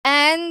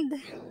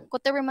And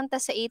Kutober man ta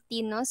sa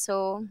 18, no?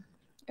 So,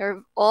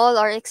 all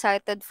are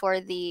excited for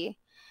the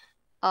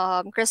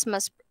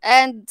Christmas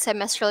and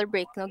semestral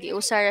break, no?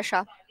 Giusara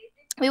siya.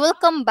 We will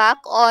come back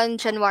on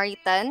January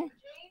 10.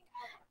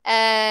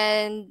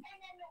 And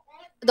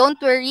don't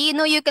worry,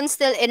 no, you can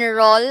still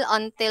enroll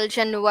until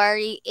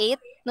January 8.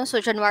 No,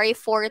 so January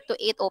 4 to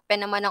 8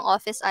 open naman ang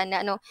office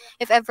ana, no,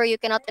 if ever you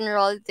cannot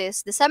enroll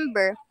this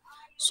December.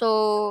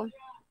 So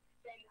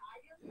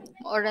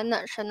ora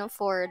na siya, no,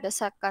 for the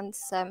second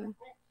sem.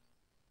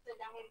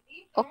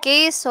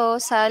 Okay, so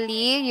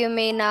Sally, you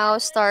may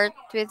now start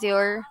with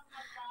your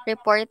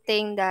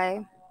reporting,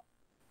 Dai.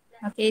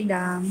 Okay,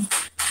 dam.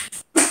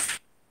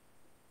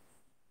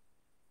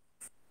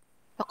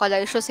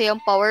 Nakala issue sa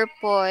yung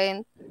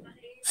PowerPoint.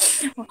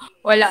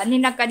 Wala ni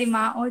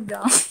nagkadimao,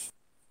 dam.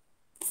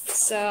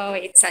 So,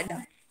 it's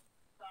ano.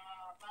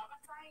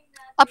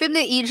 Apim na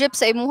Egypt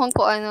sa imuhang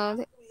ko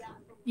ano.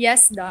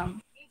 Yes,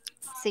 dam.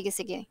 Sige,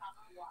 sige.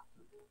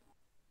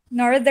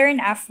 Northern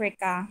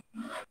Africa.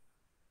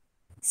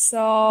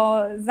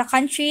 So, the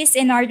countries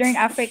in Northern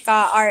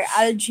Africa are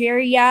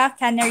Algeria,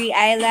 Canary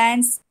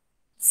Islands,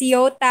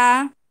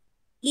 Ceuta,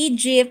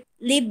 Egypt,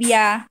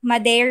 Libya,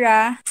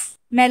 Madeira,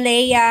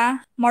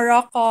 Malaya,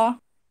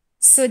 Morocco,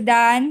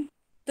 Sudan,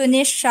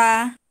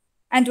 Tunisia,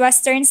 and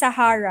Western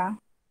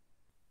Sahara.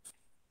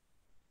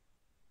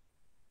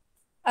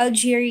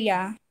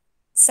 Algeria.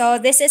 So,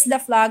 this is the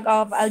flag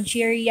of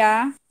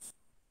Algeria.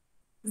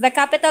 The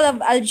capital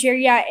of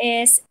Algeria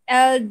is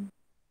El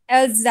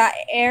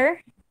Zaire.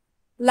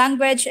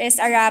 Language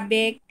is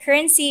Arabic.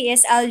 Currency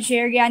is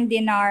Algerian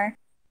dinar,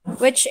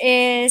 which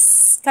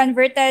is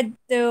converted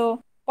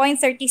to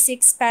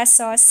 0.36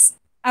 pesos,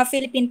 a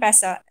Philippine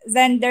peso.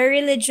 Then their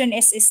religion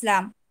is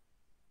Islam.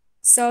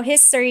 So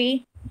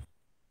history,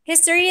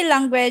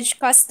 language,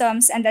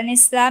 customs, and an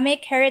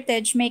Islamic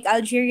heritage make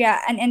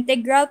Algeria an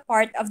integral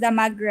part of the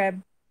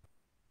Maghreb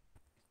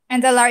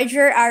and the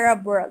larger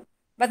Arab world.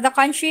 But the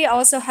country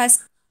also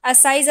has a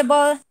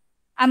sizable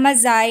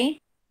Amazigh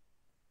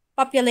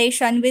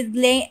population with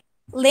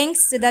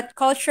links to that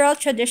cultural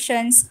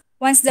traditions.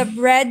 Once the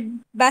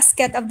bread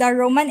basket of the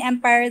Roman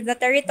Empire, the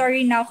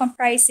territory now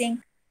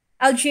comprising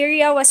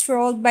Algeria was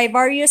ruled by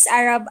various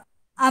Arab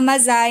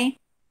Amazigh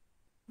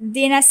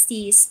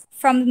dynasties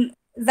from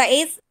the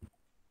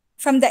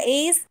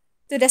 8th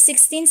to the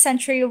 16th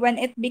century when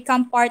it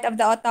became part of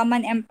the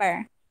Ottoman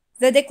Empire.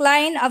 The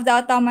decline of the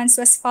Ottomans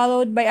was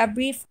followed by a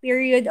brief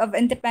period of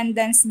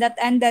independence that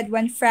ended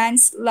when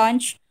France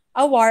launched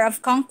a war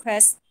of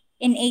conquest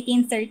in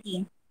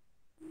 1813.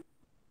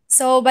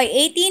 So by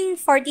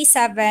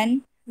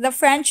 1847, the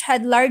French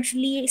had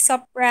largely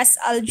suppressed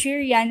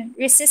Algerian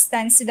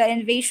resistance to the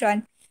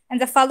invasion,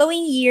 and the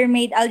following year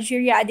made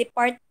Algeria a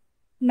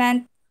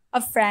department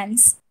of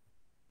France.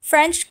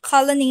 French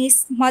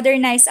colonies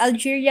modernized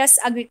Algeria's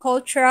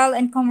agricultural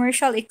and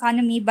commercial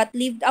economy but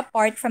lived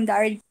apart from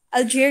the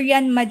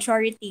Algerian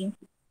majority,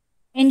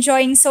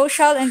 enjoying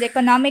social and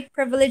economic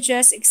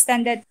privileges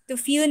extended to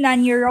few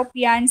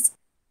non-Europeans.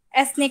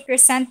 Ethnic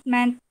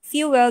resentment,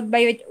 fueled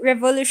by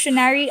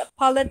revolutionary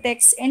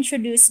politics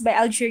introduced by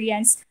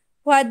Algerians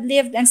who had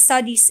lived and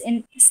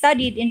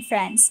studied in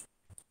France,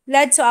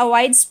 led to a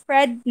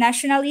widespread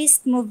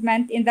nationalist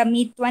movement in the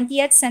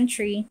mid-20th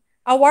century.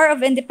 A war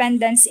of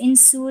independence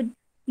ensued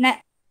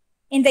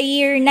in the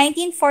year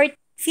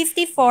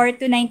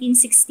 1954 to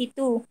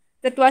 1962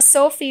 that was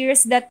so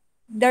fierce that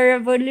the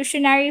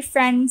revolutionary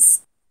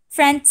Frantz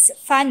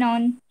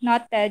Fanon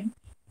noted,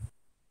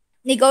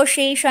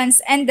 negotiations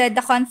ended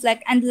the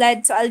conflict and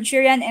led to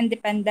Algerian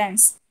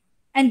independence,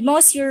 and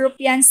most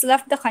Europeans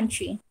left the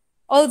country,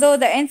 although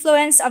the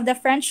influence of the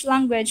French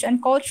language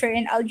and culture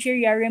in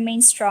Algeria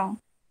remains strong.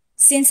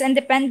 Since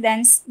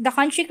independence, the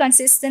country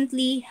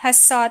consistently has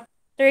sought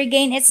to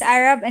regain its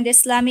Arab and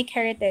Islamic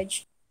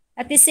heritage.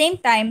 At the same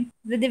time,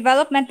 the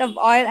development of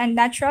oil and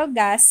natural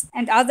gas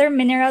and other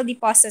mineral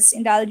deposits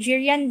in the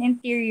Algerian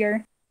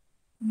interior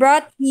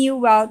brought new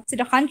wealth to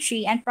the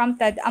country and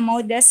prompted a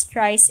modest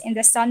rise in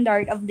the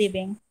standard of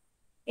living.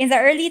 In the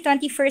early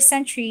 21st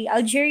century,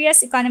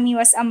 Algeria's economy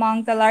was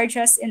among the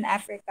largest in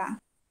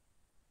Africa.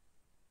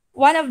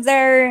 One of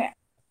their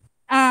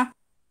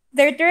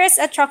tourist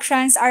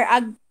attractions are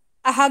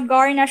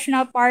Ahagar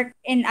National Park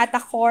in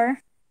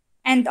Atakor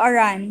and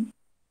Oran,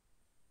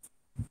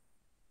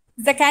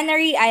 the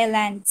Canary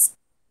Islands.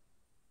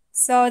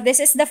 So this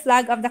is the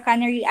flag of the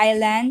Canary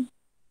Island.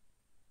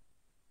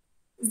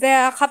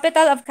 The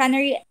capital of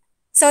Canary.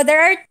 So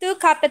there are two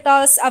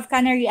capitals of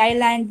Canary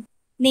Island,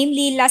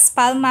 namely Las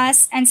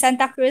Palmas and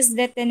Santa Cruz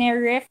de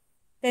Tenerife.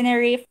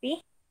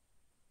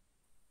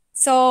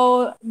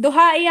 So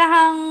duha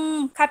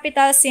iyahang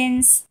capital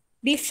since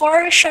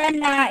before siya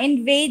na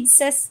invade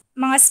sa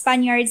mga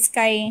Spaniards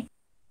kay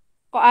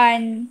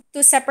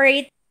to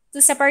separate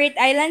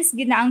islands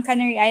gina ang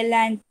Canary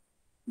Island.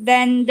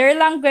 Then their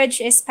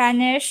language is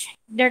Spanish,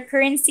 their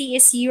currency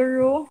is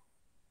euro,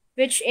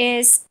 which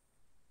is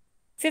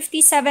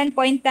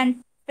 57.10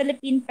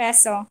 Philippine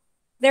peso.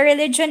 Their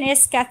religion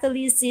is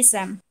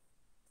Catholicism.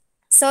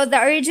 So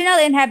the original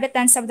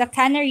inhabitants of the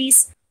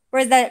Canaries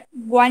were the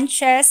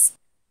Guanches,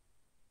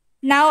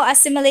 now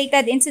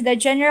assimilated into the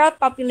general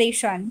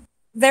population.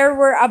 There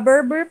were a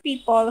Berber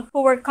people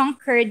who were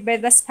conquered by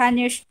the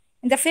Spanish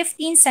in the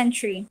 15th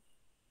century.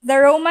 The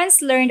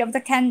Romans learned of the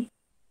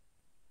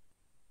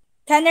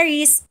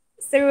Canaries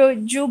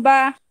through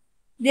Juba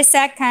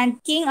II,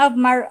 king of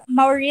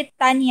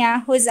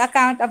Mauritania, whose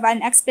account of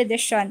an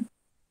expedition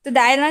to the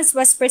islands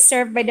was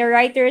preserved by the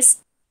writers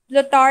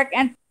Plutarch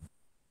and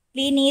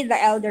Pliny the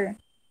Elder.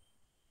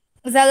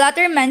 The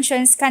latter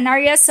mentions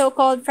Canaria, so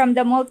called from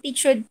the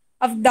multitude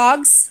of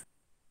dogs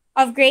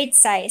of great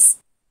size.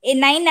 In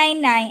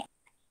 999,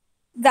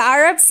 the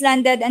Arabs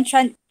landed and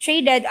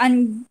traded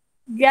on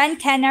Gran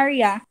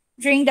Canaria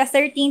during the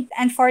 13th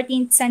and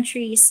 14th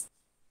centuries.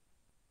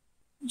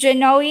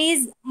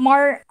 Genoese,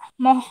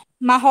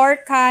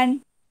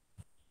 Mahorcan,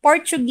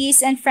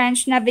 Portuguese, and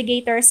French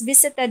navigators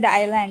visited the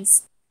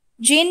islands.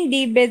 Jean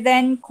de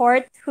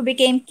Bethencourt, who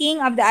became king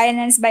of the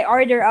islands by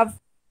order of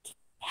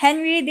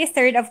Henry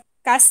III of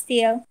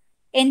Castile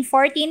in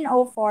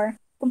 1404,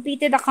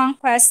 completed the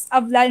conquest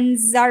of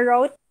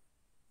Lanzarote,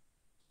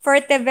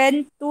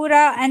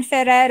 Fuerteventura, and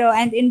Ferrero,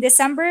 and in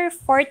December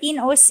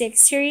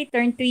 1406 he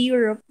returned to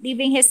Europe,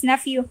 leaving his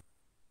nephew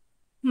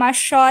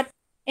Machot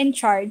in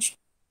charge.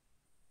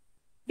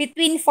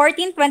 Between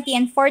 1420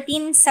 and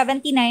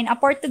 1479, a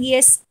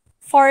Portuguese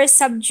force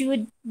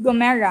subdued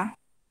Gomera.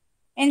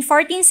 In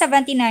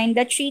 1479,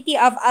 the Treaty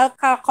of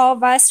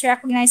Alcacovas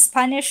recognized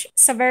Spanish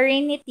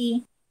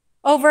sovereignty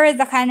over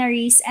the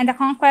Canaries, and the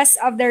conquest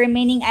of the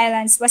remaining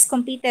islands was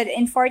completed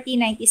in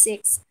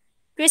 1496.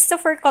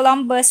 Christopher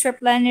Columbus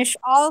replenished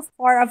all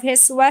four of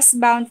his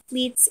westbound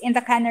fleets in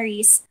the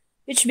Canaries,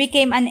 which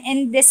became an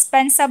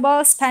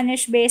indispensable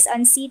Spanish base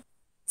on sea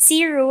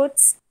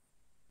routes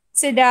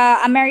to the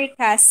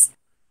Americas.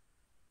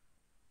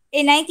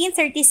 In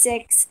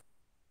 1936,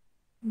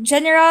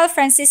 General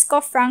Francisco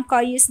Franco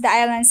used the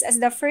islands as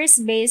the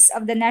first base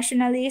of the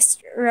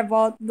nationalist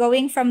revolt,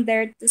 going from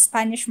there to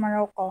Spanish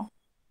Morocco.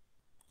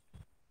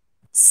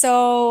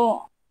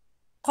 So,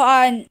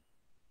 ang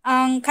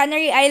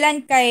Canary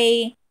Island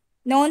kay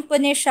known po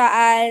ni siya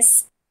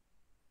as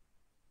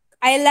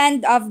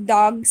Island of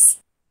Dogs.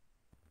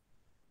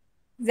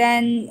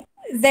 Then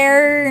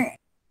their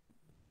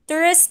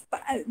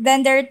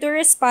their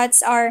tourist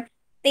spots are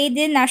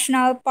Teide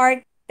National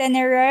Park,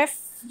 Tenerife,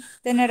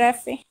 and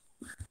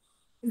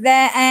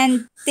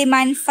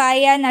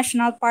Timanfaya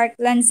National Park,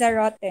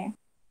 Lanzarote.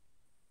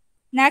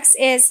 Next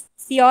is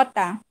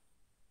Ceuta.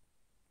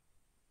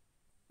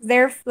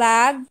 Their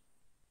flag.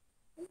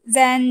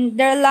 Then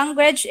their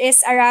language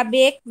is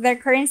Arabic, their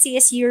currency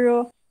is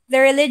Euro,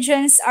 their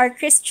religions are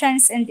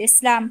Christians and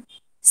Islam.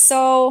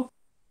 So,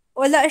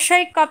 wala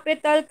siya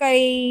capital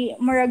kay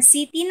murag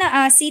city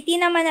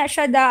naman na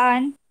siya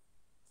daan.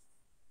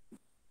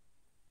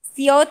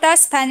 Ceuta,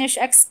 Spanish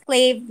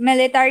exclave,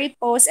 military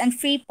post, and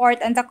free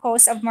port on the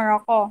coast of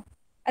Morocco.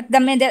 At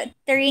the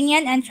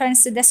Mediterranean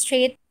entrance to the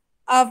Strait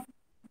of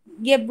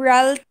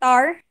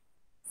Gibraltar,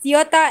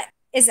 Ceuta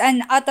is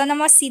an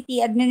autonomous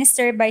city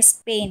administered by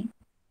Spain.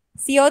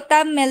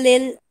 Ceuta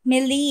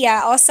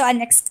Melilla, also an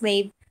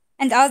exclave,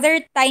 and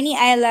other tiny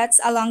islets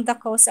along the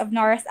coast of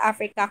North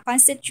Africa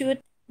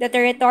constitute the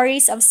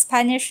territories of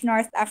Spanish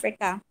North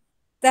Africa.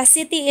 The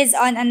city is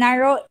on a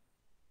narrow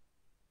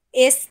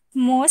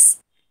isthmus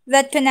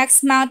that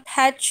connects Mount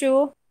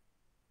Hatchu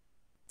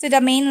to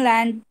the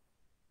mainland.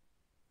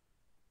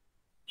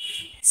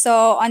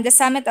 So, on the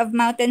summit of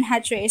Mountain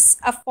Hatchu is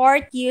a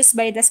fort used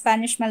by the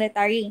Spanish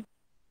military.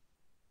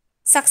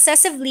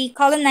 Successively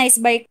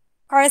colonized by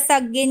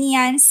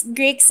Carthaginians,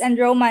 Greeks, and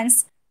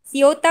Romans,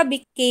 Ceuta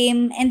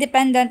became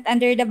independent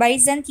under the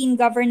Byzantine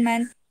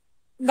governor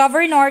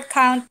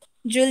Count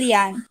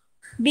Julian.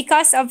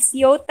 Because of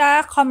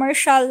Ceuta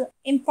commercial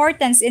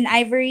importance in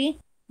ivory,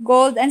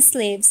 gold, and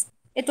slaves,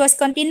 it was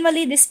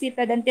continually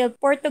disputed until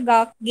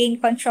Portugal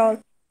gained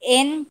control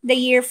in the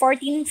year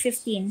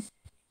 1415.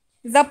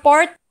 The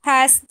port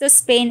passed to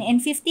Spain in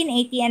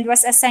 1580 and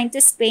was assigned to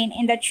Spain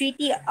in the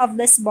Treaty of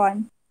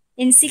Lisbon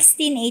in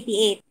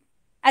 1688.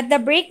 At the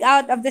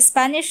breakout of the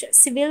Spanish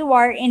Civil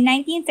War in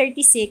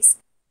 1936,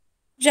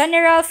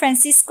 General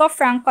Francisco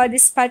Franco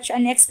dispatched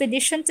an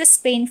expedition to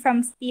Spain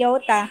from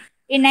Ceuta.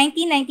 In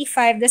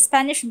 1995, the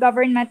Spanish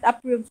government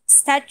approved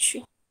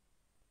statutes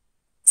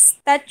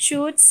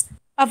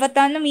of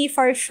autonomy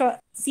for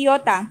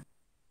Ceuta,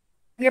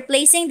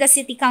 replacing the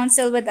city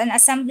council with an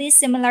assembly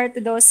similar to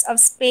those of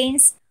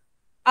Spain's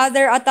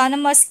other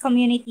autonomous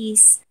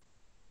communities.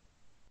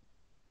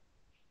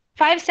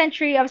 5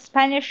 centuries of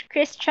Spanish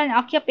Christian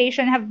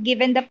occupation have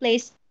given the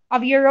place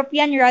of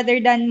European rather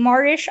than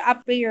Moorish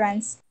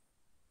appearance.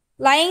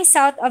 Lying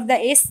south of the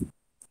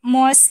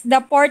isthmus,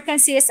 the port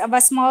consists of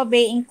a small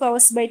bay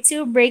enclosed by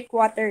two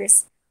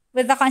breakwaters.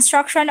 With the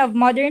construction of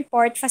modern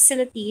port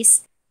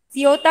facilities,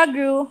 Ceuta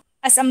grew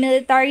as a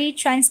military,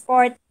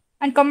 transport,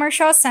 and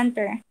commercial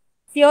center.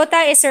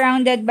 Ceuta is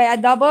surrounded by a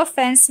double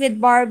fence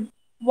with barbed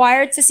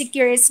wire to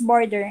secure its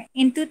border.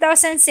 In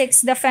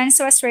 2006, the fence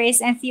was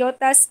raised and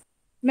Ceuta's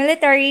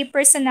military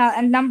personnel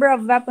and number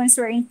of weapons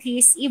were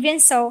increased. Even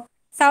so,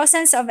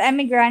 thousands of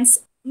immigrants,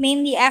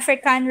 mainly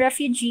African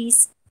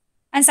refugees,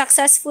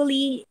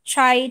 unsuccessfully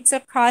try to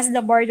cross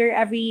the border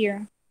every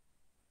year.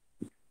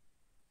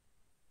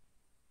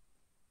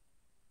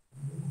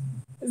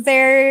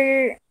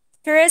 Their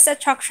tourist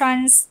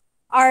attractions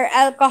are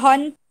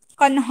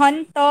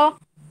Conjunto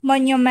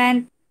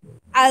Monument,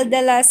 Al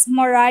de las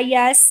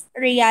Murallas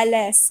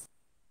Reales,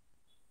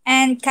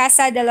 and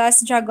Casa de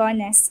los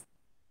Dragones.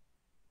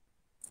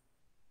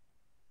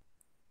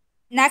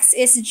 Next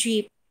is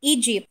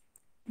Egypt.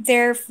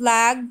 Their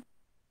flag,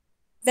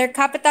 their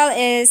capital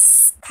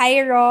is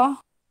Cairo.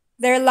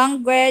 Their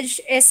language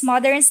is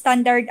modern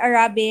standard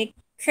Arabic,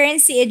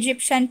 currency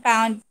Egyptian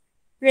pound,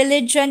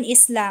 religion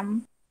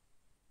Islam.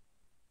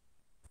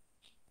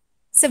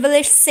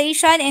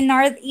 Civilization in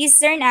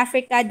northeastern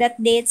Africa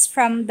that dates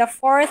from the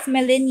 4th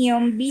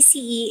millennium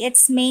BCE,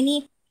 its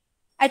many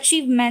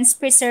achievements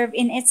preserved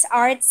in its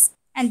arts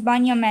and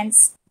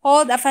monuments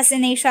hold a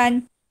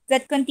fascination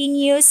that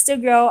continues to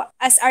grow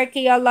as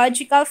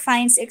archaeological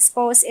finds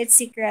expose its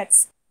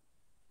secrets.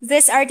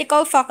 This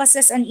article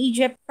focuses on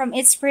Egypt from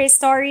its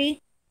prehistory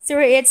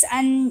through its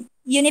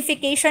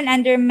unification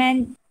under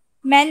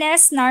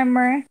Menes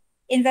Narmer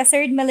in the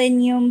 3rd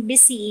millennium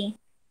BCE,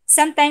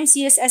 sometimes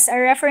used as a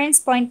reference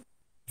point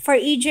for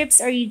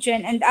Egypt's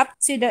origin, and up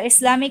to the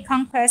Islamic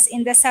conquest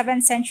in the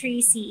 7th century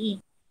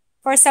CE,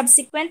 for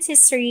subsequent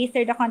history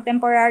through the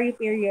contemporary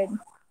period.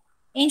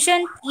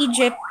 Ancient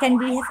Egypt can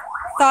be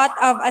thought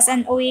of as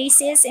an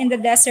oasis in the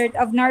desert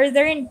of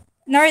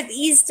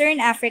northeastern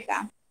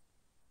Africa,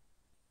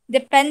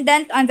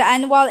 dependent on the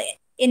annual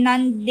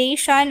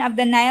inundation of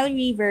the Nile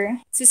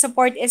River to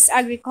support its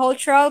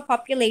agricultural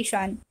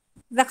population.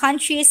 The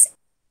country's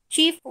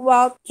chief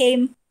wealth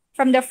came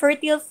from the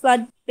fertile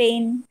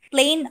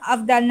plain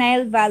of the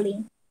Nile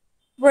Valley,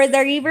 where the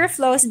river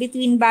flows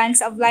between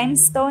bands of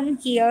limestone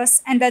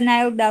hills and the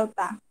Nile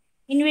Delta,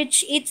 in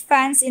which it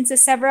fans into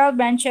several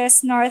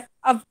branches north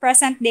of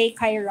present-day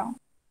Cairo.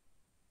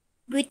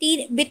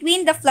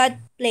 Between the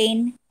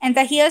floodplain and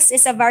the hills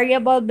is a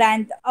variable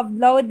band of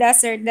low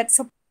desert that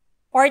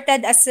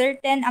supported a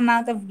certain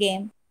amount of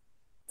game.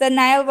 The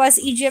Nile was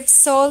Egypt's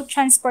sole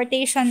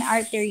transportation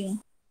artery.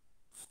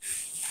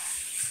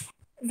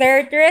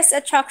 Their tourist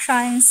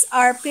attractions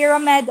are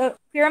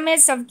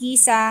pyramids of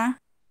Giza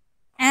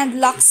and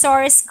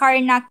Luxor's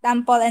Karnak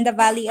Temple in the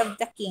Valley of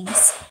the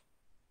Kings.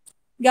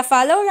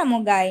 Ga-follow ra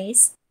mo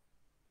guys.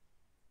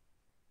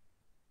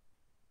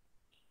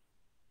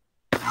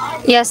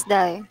 Yes,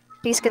 Dai.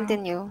 Please Ah,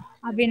 continue.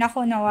 abi na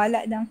ko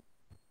nawala daw.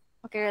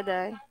 Okay,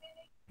 Dai.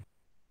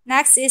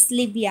 Next is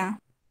Libya.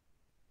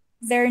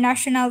 Their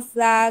national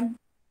flag.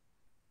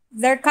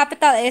 Their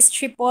capital is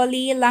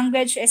Tripoli.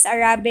 Language is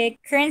Arabic.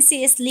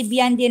 Currency is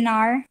Libyan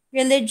dinar.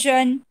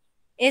 Religion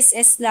is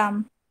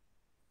Islam.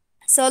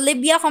 So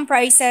Libya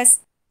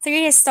comprises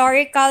three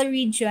historical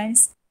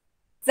regions: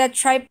 the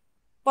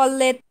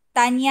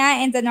Tripolitania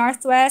in the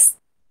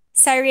northwest,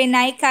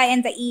 Cyrenaica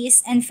in the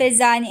east, and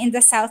Fezzan in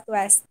the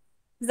southwest.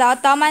 The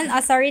Ottoman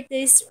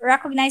authorities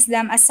recognized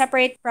them as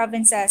separate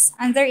provinces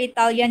under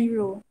Italian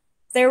rule.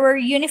 They were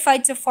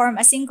unified to form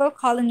a single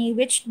colony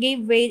which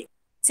gave way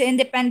to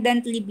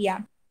independent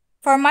Libya.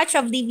 For much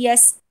of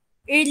Libya's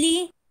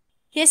early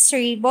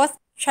history, both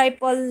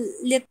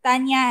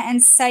Tripolitania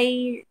and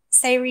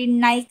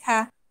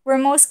Cyrenaica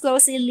were most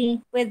closely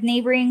linked with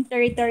neighboring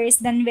territories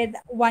than with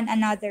one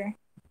another.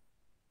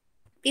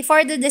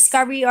 Before the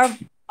discovery of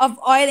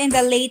oil in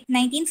the late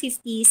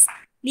 1950s,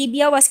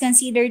 Libya was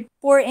considered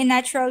poor in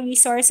natural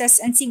resources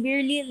and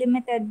severely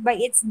limited by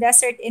its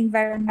desert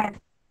environment.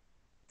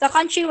 The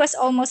country was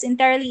almost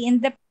entirely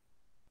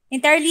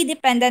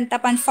dependent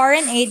upon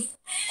foreign aid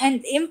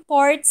and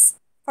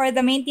imports for the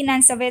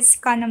maintenance of its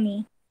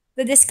economy.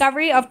 The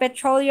discovery of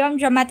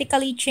petroleum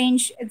dramatically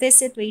changed this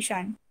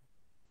situation.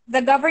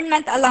 The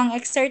government alone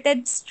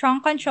exerted strong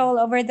control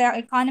over the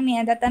economy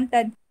and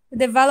attempted to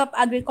develop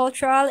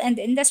agricultural and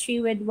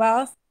industry with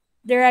wealth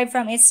derived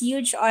from its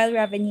huge oil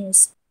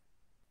revenues.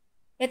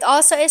 It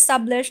also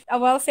established a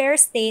welfare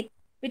state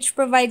which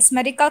provides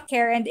medical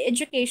care and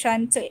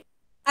education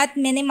at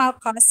minimal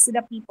cost to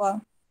the people.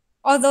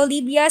 Although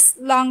Libya's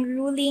long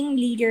ruling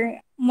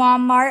leader,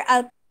 Muammar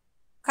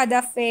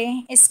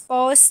al-Gaddafi,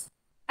 espoused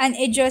an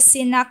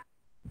idiosyncratic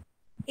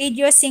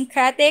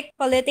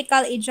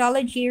political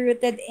ideology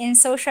rooted in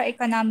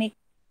socio-economic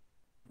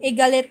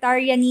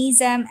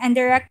egalitarianism and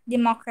direct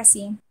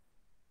democracy,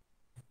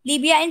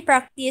 Libya in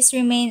practice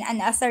remained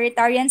an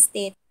authoritarian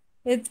state,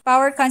 with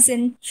power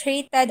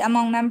concentrated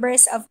among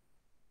members of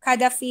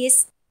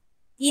Gaddafi's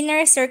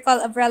inner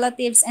circle of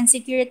relatives and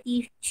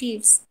security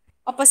chiefs.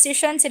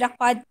 Opposition to the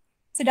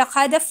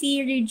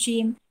Gaddafi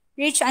regime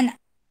reached an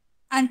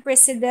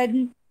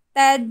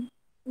unprecedented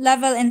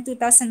level in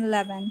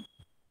 2011,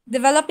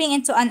 developing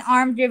into an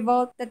armed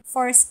revolt that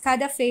forced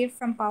Gaddafi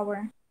from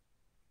power.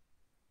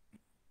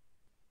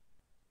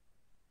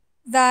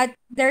 Their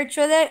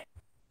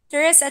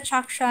tourist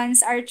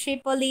attractions are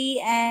Tripoli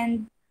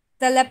and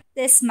the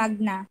Leptis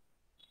Magna.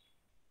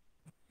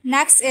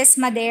 Next is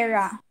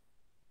Madeira.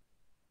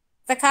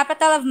 The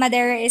capital of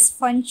Madeira is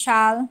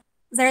Funchal.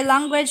 Their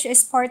language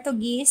is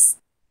Portuguese,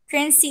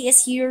 currency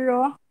is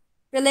euro,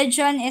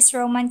 religion is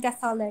Roman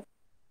Catholic.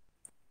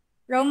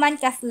 Roman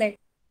Catholic.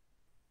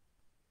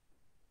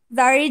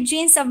 The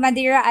origins of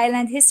Madeira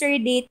Island history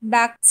date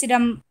back to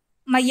the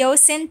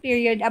Miocene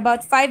period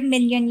about 5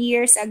 million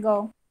years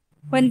ago,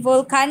 when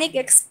volcanic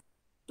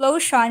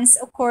explosions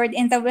occurred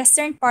in the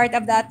western part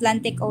of the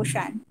Atlantic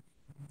Ocean.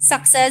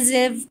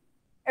 Successive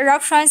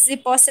eruptions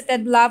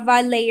deposited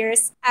lava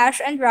layers,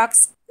 ash, and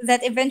rocks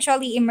that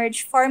eventually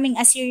emerged, forming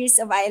a series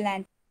of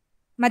islands.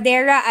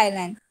 Madeira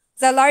Island,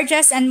 the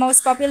largest and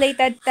most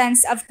populated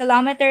tens of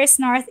kilometers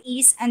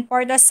northeast, and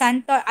Porto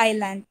Santo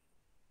Island,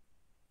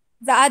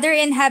 the other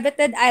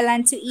inhabited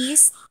island to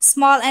east,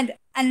 small and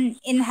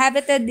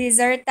uninhabited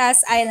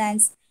Desertas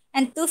Islands,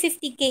 and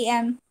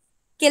 250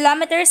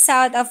 kilometers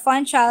south of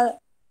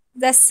Funchal,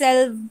 the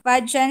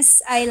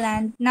Selvagens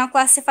Island, now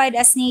classified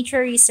as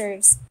nature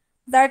reserves.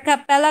 The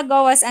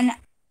archipelago was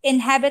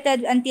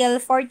uninhabited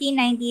until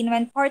 1419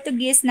 when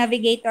Portuguese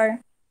navigator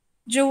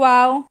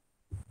João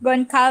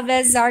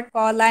Goncalves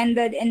Zarco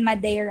landed in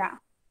Madeira.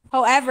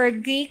 However,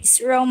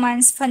 Greeks,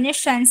 Romans,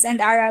 Phoenicians,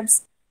 and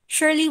Arabs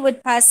surely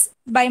would pass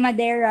by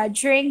Madeira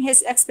during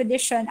his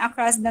expedition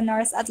across the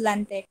North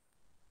Atlantic.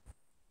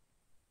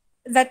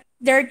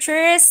 Their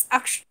tourist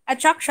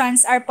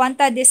attractions are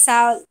Ponta de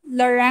São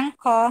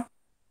Lourenço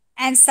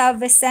and São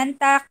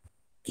Vicente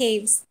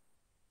Caves.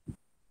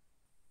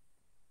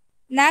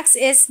 Next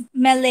is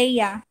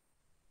Malaya,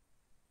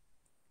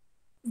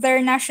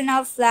 their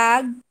national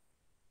flag.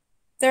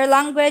 Their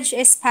language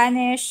is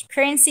Spanish,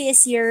 currency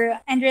is euro,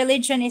 and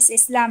religion is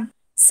Islam.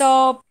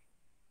 So,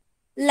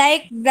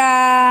 like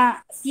the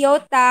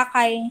Ceuta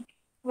kay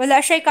wala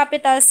siya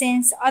capital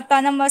since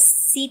autonomous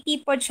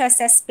city po siya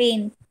sa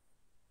Spain.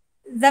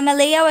 The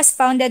Malaya was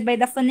founded by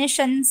the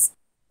Phoenicians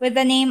with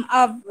the name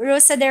of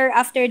Rosader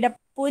after the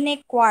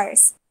Punic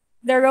Wars.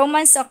 The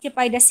Romans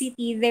occupied the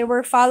city. They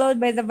were followed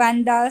by the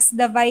Vandals,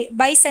 the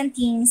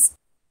Byzantines,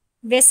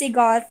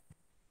 Visigoth,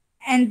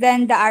 and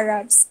then the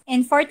Arabs.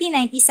 In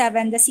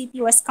 1497, the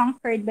city was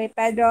conquered by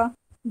Pedro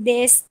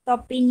de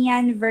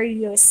Stopinian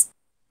Verrius,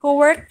 who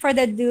worked for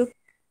the Duke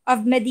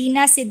of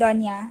Medina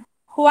Sidonia.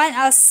 Juan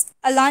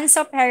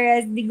Alonso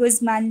Perez de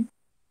Guzman,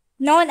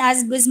 known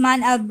as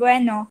Guzman el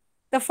Bueno,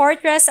 the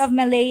fortress of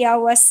Malaya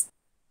was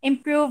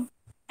improved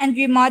and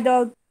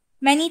remodeled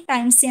many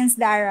times since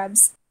the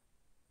Arabs.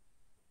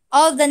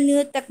 All the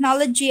new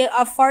technology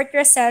of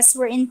fortresses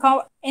were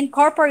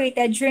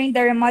incorporated during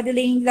the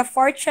remodeling. The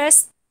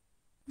fortress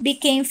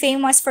became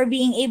famous for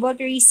being able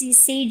to receive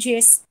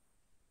sieges.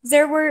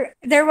 There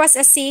was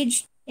a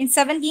siege in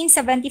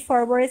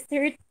 1774 where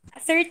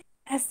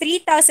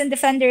 3,000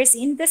 defenders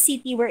in the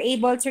city were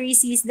able to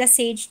resist the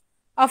siege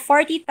of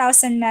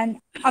 40,000 men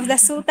of the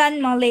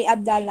Sultan Malay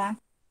Abdallah.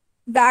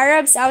 The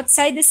Arabs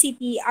outside the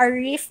city are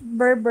Rif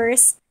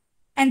Berbers,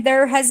 and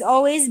there has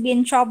always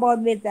been trouble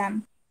with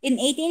them. In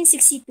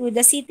 1862,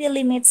 the city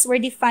limits were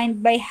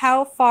defined by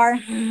how far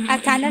a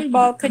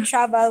cannonball could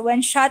travel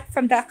when shot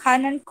from the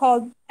cannon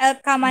called El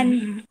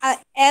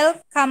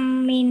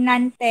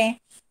Caminante.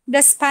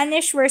 The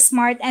Spanish were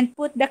smart and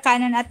put the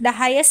cannon at the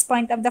highest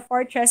point of the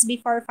fortress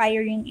before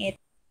firing it.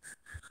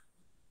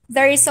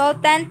 The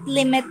resultant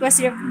limit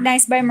was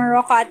recognized by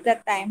Morocco at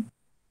that time.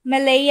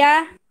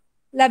 Malaya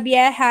La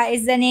Vieja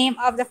is the name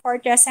of the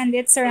fortress and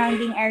its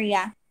surrounding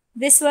area.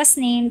 This was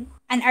named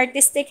an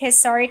artistic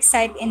historic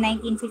site in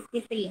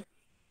 1953.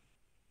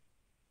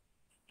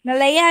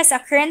 Malaya has a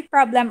current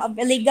problem of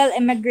illegal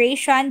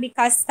immigration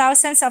because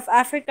thousands of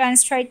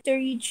Africans tried to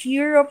reach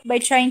Europe by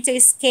trying to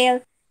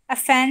scale a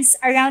fence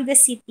around the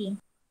city,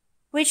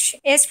 which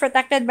is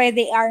protected by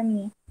the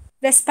army.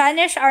 The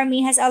Spanish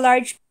army has a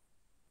large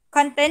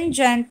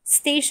contingent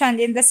stationed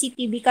in the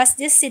city because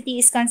this city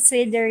is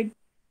considered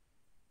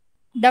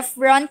the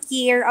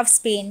frontier of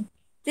Spain.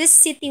 This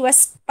city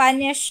was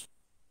Spanish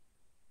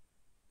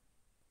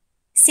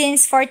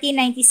since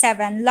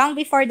 1497, long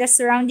before the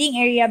surrounding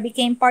area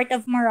became part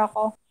of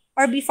Morocco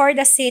or before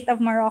the state of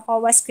Morocco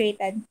was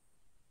created.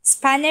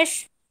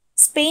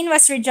 Spain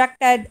was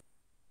rejected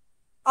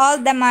all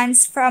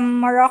demands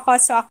from Morocco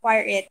to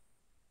acquire it.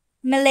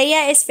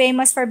 Malaya is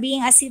famous for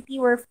being a city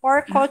where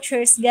four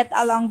cultures get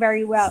along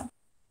very well.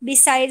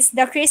 Besides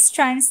the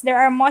Christians, there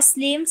are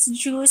Muslims,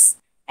 Jews,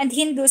 and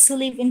Hindus who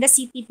live in the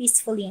city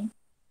peacefully.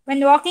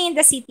 When walking in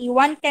the city,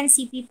 one can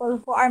see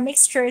people who are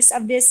mixtures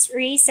of these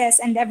races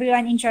and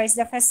everyone enjoys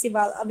the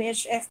festival of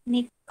each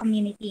ethnic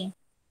community.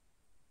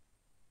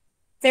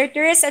 Their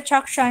tourist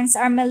attractions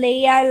are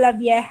Malaya La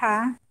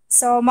Vieja.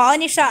 So, mao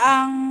ni siya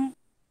ang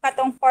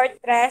katong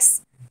fortress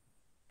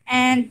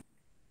and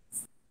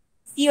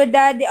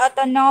Ciudad de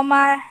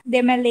Autonoma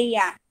de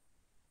Malaya,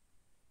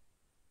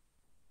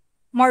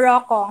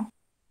 Morocco.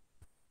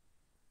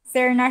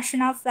 Their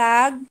national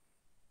flag.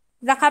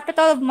 The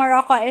capital of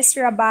Morocco is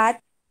Rabat.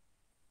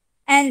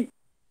 And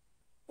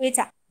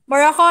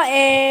Morocco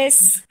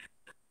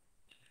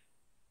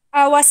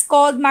was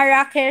called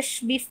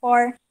Marrakesh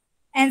before,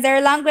 and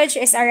their language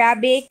is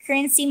Arabic.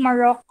 Currency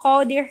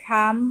Morocco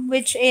dirham,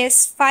 which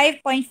is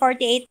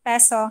 5.48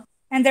 peso.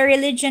 and the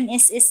religion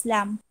is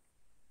Islam.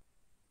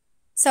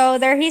 So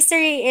their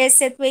history is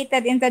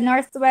situated in the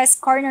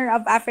northwest corner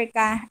of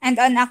Africa, and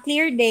on a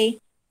clear day,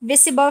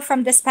 visible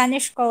from the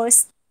Spanish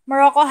coast,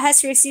 Morocco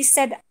has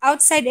resisted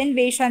outside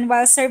invasion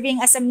while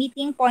serving as a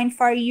meeting point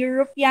for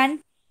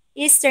European,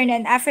 Eastern,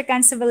 and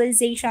African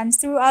civilizations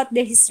throughout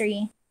the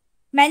history.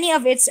 Many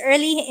of its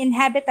early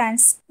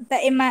inhabitants, the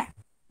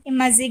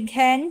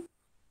Imazighen,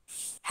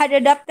 had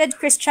adopted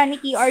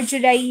Christianity or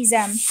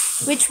Judaism,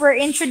 which were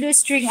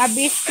introduced during a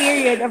brief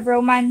period of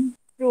Roman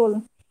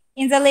rule.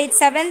 In the late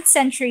 7th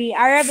century,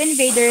 Arab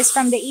invaders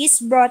from the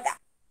east brought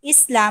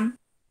Islam,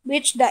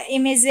 which the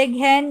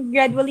Imazighen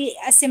gradually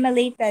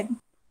assimilated.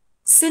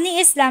 Sunni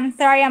Islam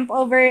triumphed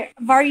over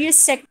various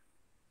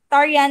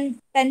sectarian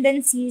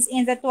tendencies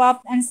in the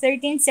 12th and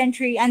 13th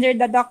century under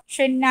the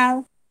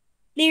doctrinally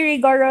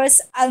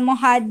rigorous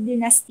Almohad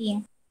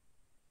dynasty.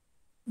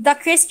 The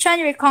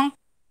Christian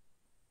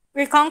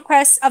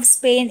reconquest of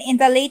Spain in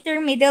the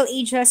later Middle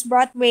Ages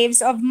brought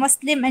waves of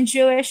Muslim and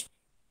Jewish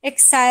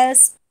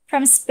exiles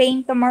from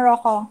Spain to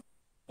Morocco,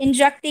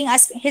 injecting a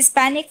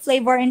Hispanic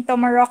flavor into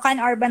Moroccan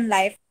urban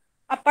life.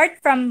 Apart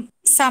from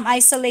some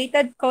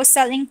isolated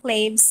coastal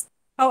enclaves,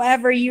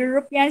 however,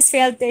 Europeans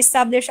failed to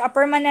establish a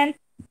permanent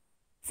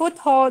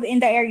foothold in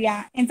the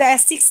area. In the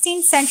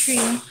 16th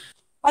century,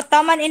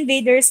 Ottoman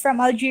invaders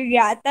from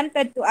Algeria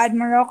attempted to add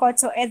Morocco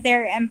to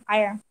their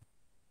empire,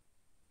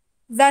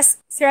 thus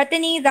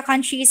threatening the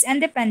country's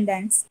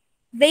independence.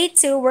 They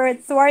too were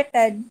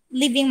thwarted,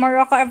 leaving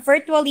Morocco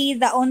virtually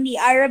the only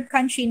Arab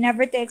country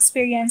never to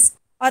experience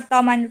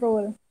Ottoman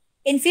rule.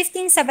 In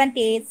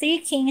 1578, three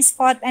kings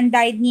fought and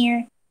died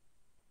near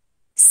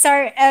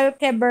Sar el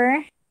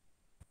Kebir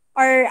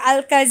or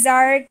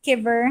Alcazar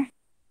Kibir,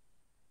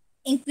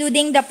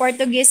 including the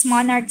Portuguese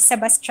monarch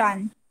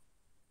Sebastian.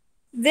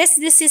 This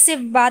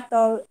decisive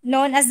battle,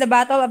 known as the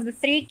Battle of the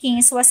Three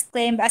Kings, was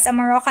claimed as a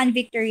Moroccan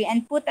victory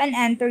and put an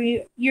end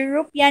to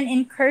European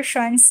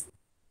incursions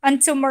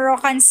onto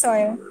Moroccan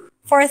soil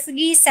for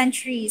 3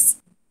 centuries.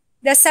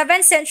 The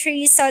 7th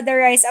century saw the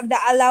rise of the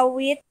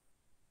Alawite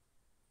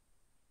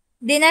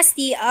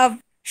dynasty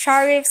of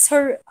Sharifs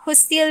who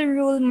still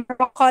rule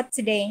Morocco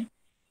today.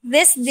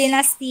 These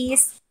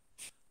dynasties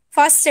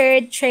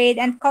fostered trade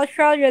and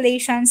cultural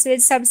relations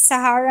with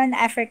sub-Saharan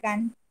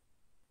Africa,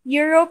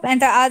 Europe,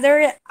 and the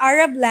other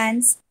Arab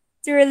lands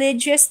through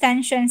religious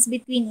tensions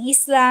between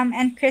Islam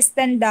and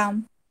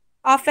Christendom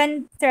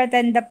often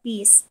threatened the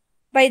peace.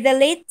 By the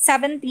late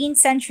 17th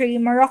century,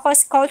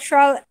 Morocco's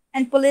cultural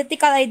and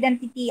political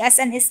identity as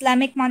an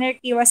Islamic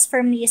monarchy was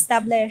firmly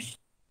established.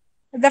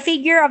 The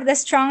figure of the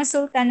strong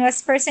sultan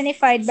was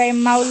personified by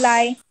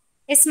Maulay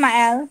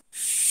Ismail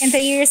in the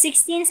year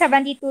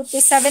 1672 to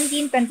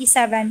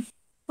 1727,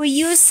 who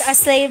used a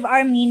slave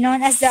army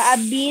known as the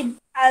Abid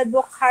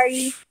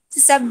al-Bukhari to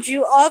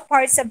subdue all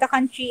parts of the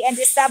country and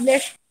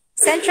establish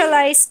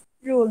centralized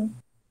rule.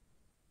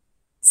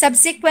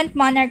 Subsequent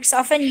monarchs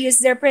often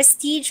used their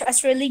prestige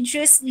as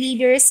religious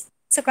leaders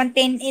to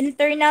contain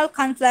internal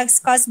conflicts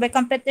caused by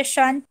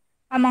competition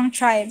among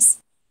tribes.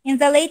 In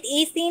the late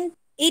 18th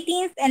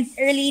and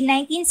early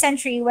 19th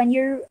century, when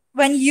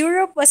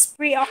Europe was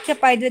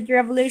preoccupied with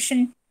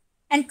revolution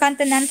and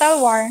continental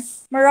war,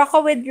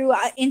 Morocco withdrew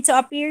into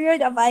a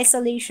period of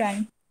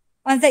isolation.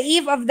 On the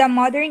eve of the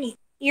modern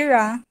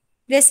era,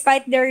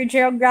 despite their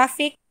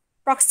geographic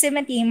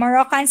proximity,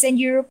 Moroccans and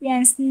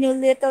Europeans knew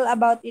little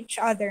about each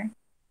other.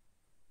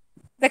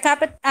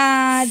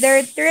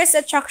 Their tourist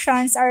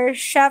attractions are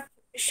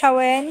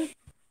Shawen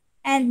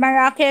and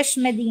Marrakesh,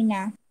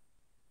 Medina.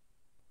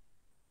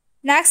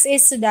 Next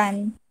is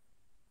Sudan.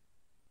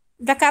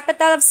 The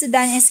capital of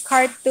Sudan is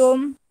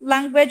Khartoum,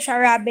 language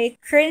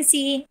Arabic,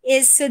 currency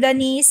is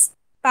Sudanese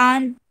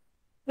pound,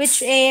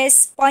 which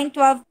is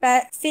 0.12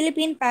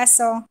 Philippine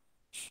peso,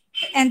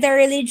 and the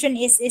religion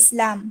is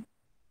Islam.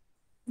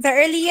 The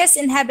earliest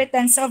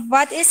inhabitants of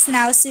what is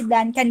now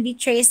Sudan can be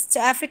traced to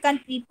African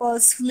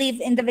peoples who lived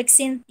in the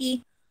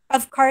vicinity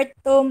of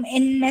Khartoum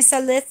in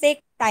Mesolithic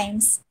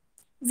times.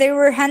 They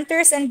were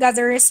hunters and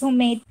gatherers who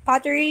made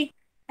pottery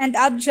and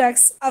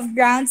objects of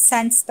ground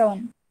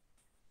sandstone.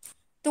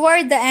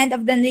 Toward the end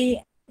of the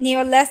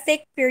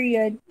Neolithic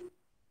period,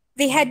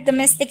 they had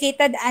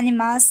domesticated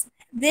animals.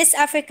 These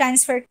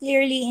Africans were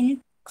clearly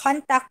in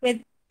contact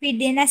with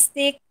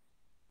pre-dynastic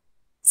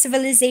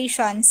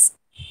civilizations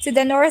to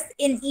the north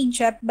in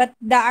Egypt, but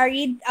the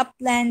arid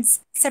uplands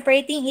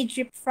separating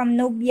Egypt from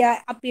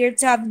Nubia appear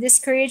to have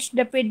discouraged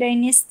the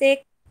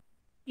pre-dynastic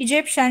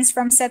Egyptians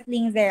from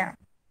settling there.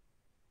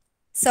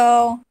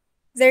 So,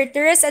 their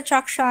tourist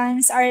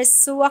attractions are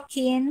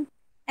Suakin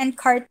and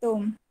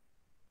Khartoum.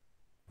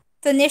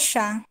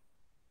 Tunisia.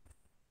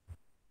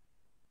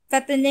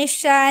 The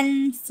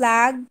Tunisian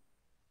flag.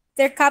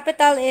 Their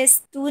capital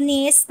is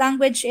Tunis,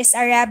 language is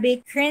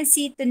Arabic,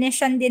 currency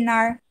Tunisian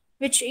dinar,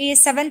 which is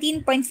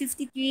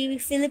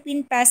 17.53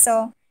 Philippine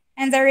peso,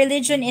 and the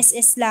religion is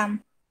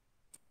Islam.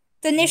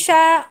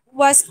 Tunisia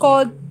was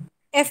called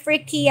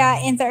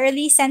Afriqiya in the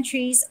early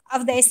centuries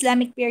of the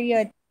Islamic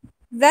period.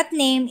 That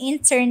name in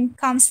turn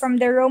comes from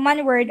the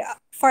Roman word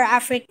for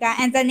Africa,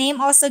 and the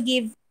name also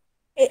given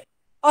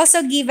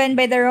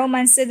by the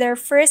Romans to their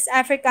first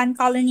African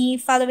colony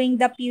following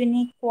the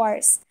Punic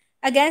Wars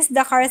against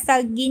the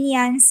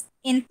Carthaginians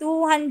in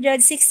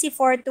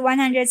 264 to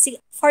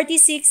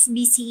 146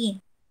 BCE.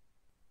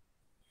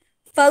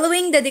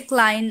 Following the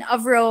decline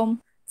of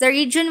Rome, the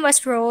region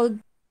was ruled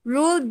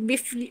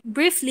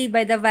briefly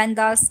by the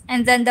Vandals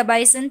and then the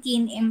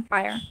Byzantine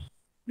Empire,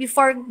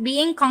 before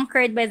being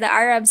conquered by the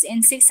Arabs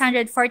in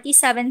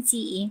 647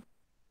 CE.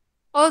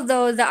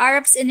 Although the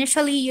Arabs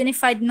initially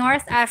unified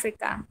North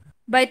Africa,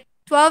 by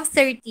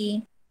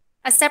 1230,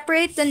 a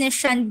separate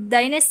Tunisian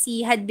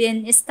dynasty had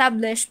been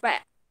established by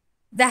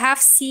the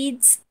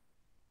Hafsids.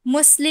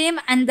 Muslim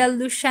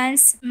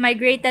Andalusians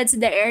migrated to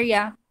the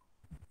area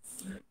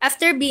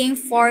after being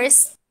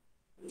forced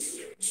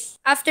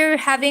after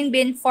having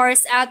been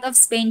forced out of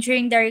Spain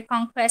during the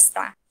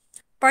Reconquista,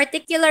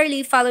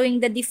 particularly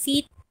following the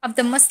defeat of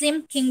the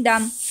Muslim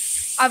kingdom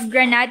of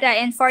Granada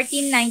in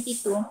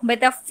 1492. By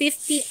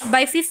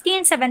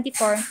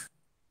 1574,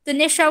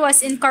 Tunisia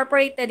was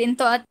incorporated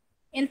into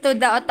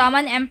the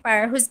Ottoman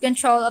Empire, whose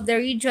control of the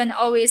region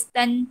always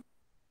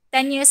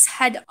tenuous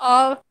had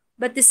all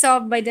but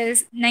dissolved by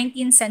the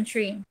 19th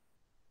century.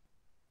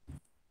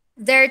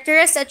 Their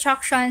tourist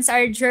attractions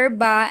are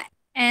Jerba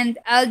and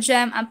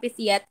Algem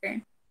Amphitheater.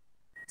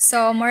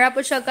 So, mura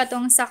po siya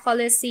katong sa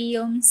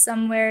Colosseum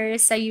somewhere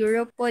sa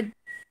Europe po.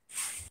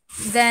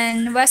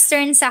 Then,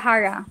 Western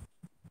Sahara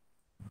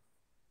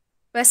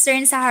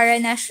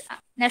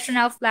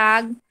national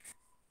flag.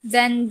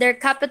 Then, their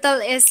capital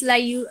is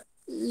Layuni,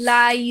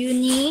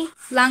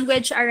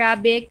 language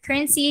Arabic,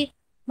 currency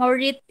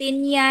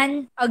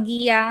Mauritanian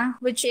Ogia,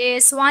 which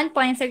is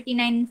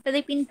 1.39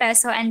 Philippine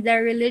peso, and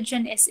their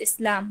religion is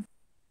Islam.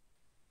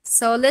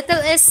 So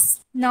little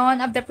is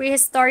known of the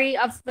prehistory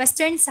of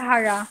Western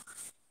Sahara,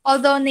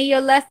 although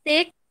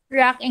Neolithic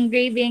rock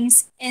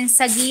engravings in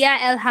Sagia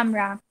El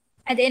Hamra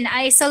and in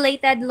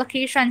isolated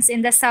locations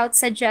in the south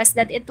suggest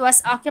that it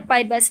was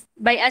occupied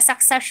by a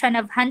succession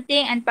of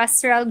hunting and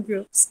pastoral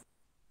groups,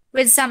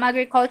 with some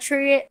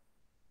agriculturists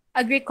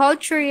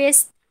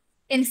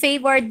in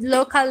favored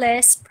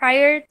localists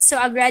prior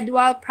to a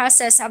gradual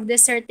process of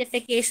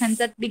desertification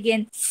that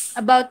began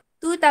about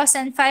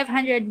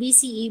 2500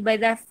 BCE. By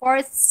the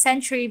 4th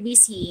century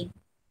BCE,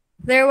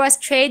 there was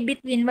trade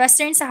between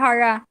Western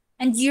Sahara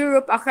and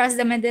Europe across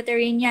the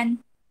Mediterranean.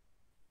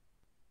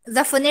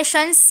 The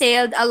Phoenicians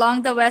sailed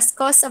along the west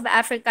coast of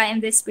Africa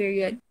in this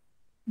period.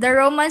 The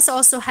Romans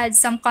also had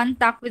some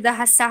contact with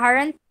the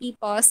Saharan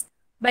peoples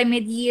by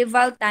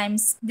medieval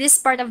times. This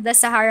part of the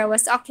Sahara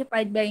was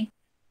occupied by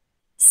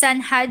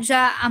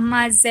Sanhaja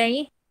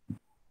Amazigh,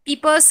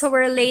 peoples who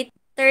were later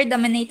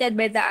dominated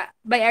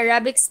by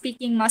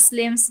Arabic-speaking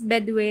Muslims,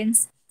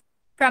 Bedouins,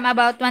 from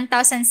about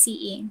 1000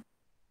 CE.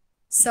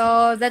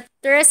 So the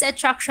tourist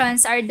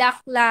attractions are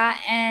Dakhla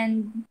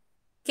and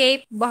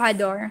Cape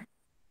Bohador.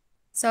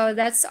 So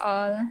that's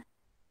all.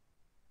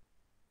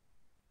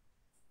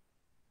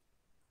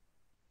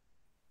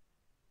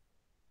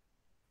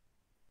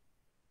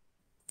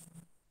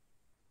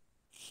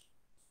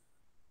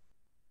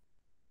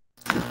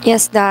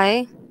 Yes,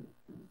 Dai.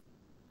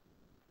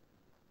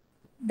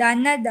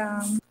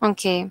 Danadam.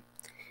 Okay.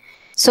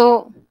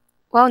 So,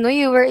 wow, no,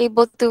 you were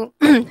able to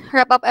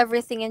wrap up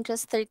everything in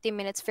just 30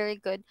 minutes. Very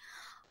good.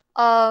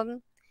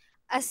 Um,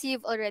 as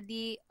you've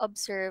already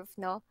observed,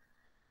 no,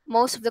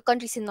 most of the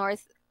countries in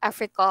North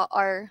Africa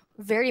are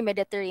very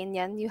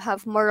Mediterranean. You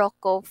have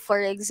Morocco, for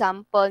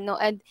example, no,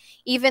 and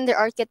even their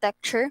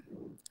architecture,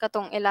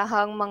 katong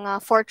ilahang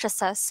mga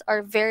fortresses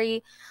are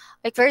very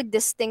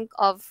distinct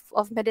of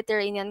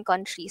Mediterranean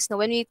countries. Now,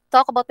 when we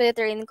talk about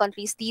Mediterranean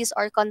countries, these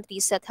are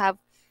countries that have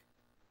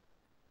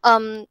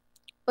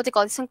what do you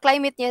call this? Ang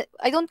climate niya,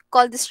 I don't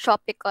call this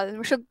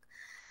tropical.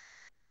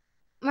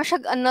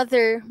 Masyag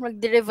another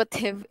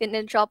derivative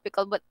in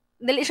tropical, but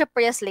dili siya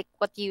parehas like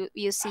what you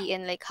see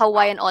in like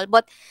Hawaii and all,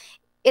 but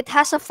it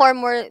has a far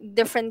more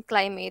different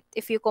climate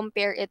if you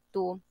compare it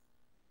to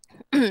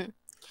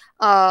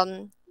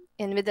um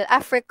in Middle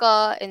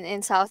Africa,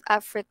 in South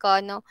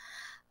Africa, no.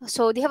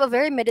 So they have a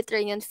very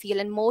Mediterranean feel,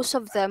 and most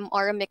of them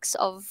are a mix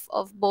of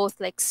both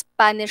like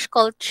Spanish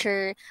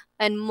culture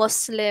and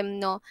Muslim,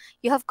 no.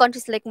 You have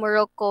countries like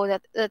Morocco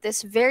that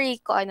is very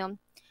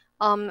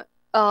um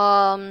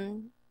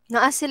um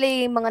naa sila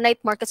yung mga night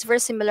markets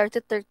very similar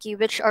to Turkey,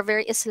 which are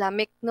very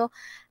Islamic, no.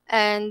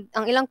 And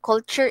ang ilang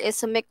culture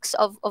is a mix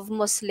of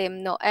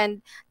Muslim, no.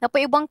 And napo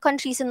ibang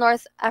countries in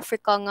North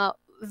Africa nga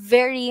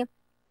very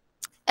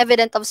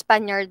evident of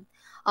Spaniard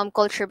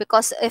culture,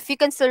 because if you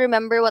can still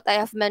remember what I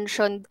have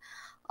mentioned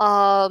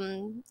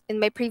in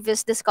my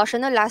previous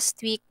discussion na last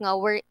week nga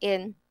we're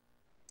in,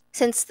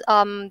 since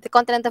the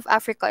continent of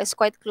Africa is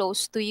quite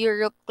close to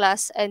Europe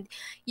class, and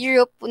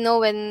Europe, you know,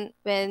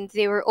 when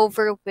they were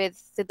over with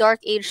the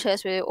dark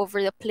ages,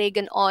 over the plague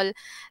and all,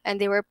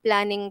 and they were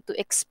planning to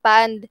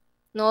expand,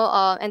 no,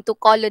 and to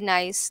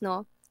colonize,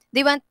 no,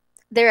 they went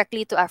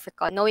directly to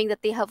Africa knowing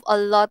that they have a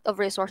lot of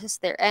resources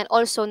there, and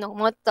also no,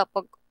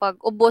 pag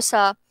ubos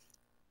sa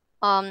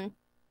um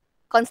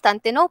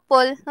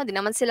Constantinople, no, di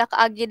naman sila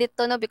kaagi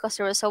dito, no, because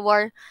there was a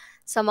war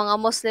sa mga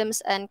Muslims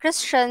and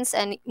Christians,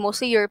 and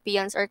mostly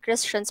Europeans or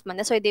Christians man.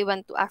 That's why they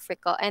went to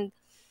Africa. And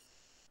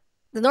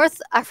the North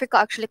Africa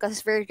actually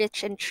is very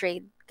rich in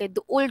trade. Kay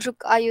duol jud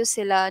kaayo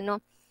sila, no,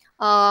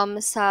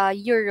 sa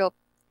Europe,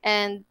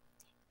 and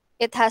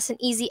it has an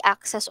easy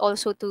access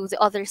also to the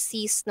other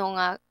seas, no,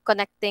 nga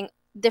connecting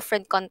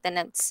different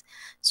continents.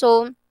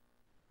 So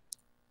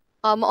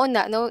mao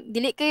na 'no,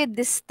 dili kay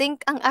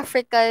distinct ang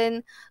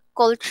African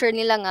culture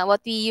nila nga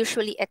what we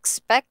usually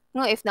expect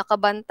 'no, if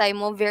nakabantay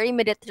mo, very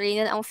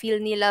Mediterranean ang feel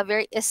nila,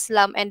 very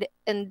Islam and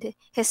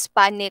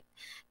Hispanic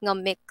nga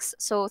mix.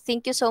 So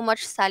thank you so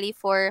much, Sally,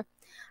 for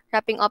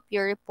wrapping up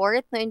your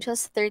report 'no, in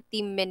just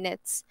 30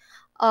 minutes.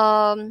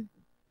 Um,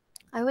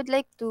 I would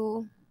like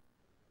to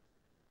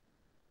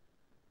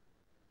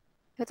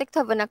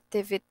have an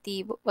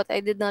activity, but I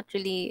did not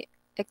really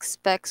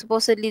expect.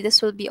 Supposedly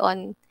this will be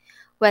on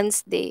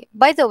Wednesday.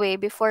 By the way,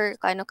 before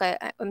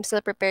I'm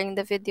still preparing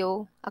the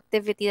video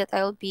activity that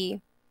I'll be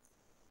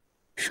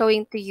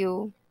showing to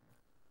you.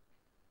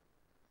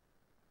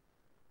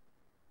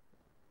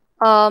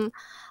 Um,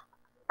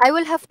 I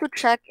will have to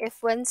check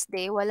if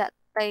Wednesday wala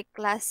tay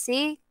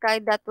klase kay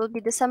that will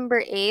be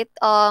December 8.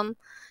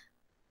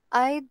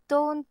 I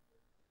don't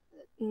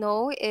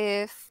know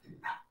if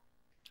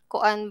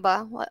kuan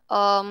ba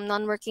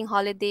non-working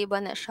holiday ba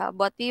na siya,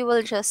 but we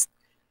will just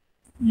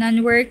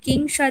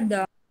Non-working siya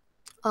daw.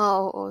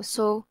 oo.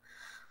 So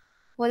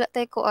wala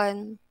tay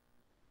kuan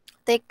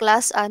tay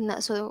class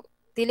ana, so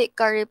dili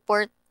ka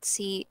report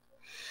si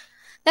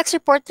next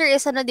reporter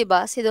is ano, 'di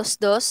ba? Si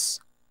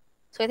Dosdos.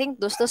 So I think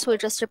Dosdos will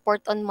just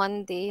report on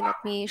Monday. Let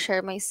me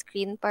share my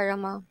screen para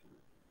makita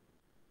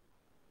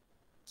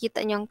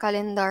niyo ang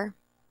calendar.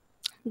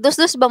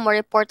 Dosdos ba mo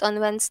report on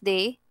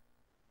Wednesday?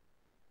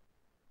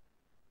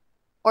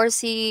 Or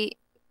si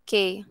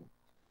Kay?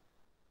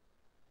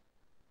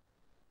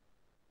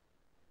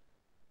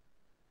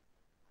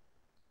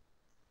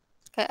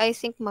 Kaya I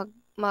think mag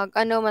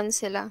ano man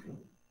sila.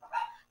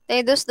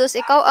 Eh, Dosdos,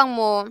 ikaw ang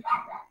mo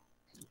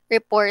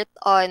report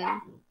on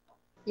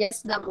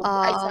Yes, dam.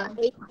 Ay, sa um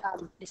 8 dam.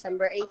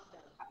 December 8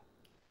 dam.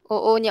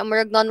 oo, niya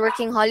murag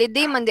non-working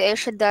holiday man di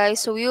siya dai.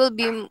 So we will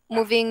be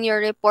moving your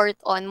report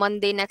on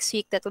Monday next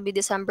week. That will be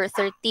December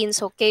 13.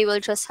 So Kay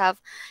will just have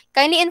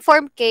kindly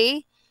inform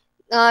Kay.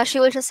 She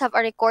will just have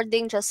a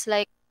recording just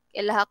like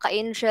ilaha ka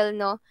Angel,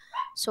 no?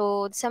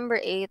 So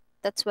December 8,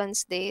 that's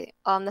Wednesday.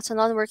 That's a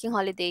non-working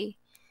holiday.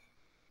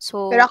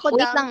 Pero So ako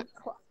wait dam, lang.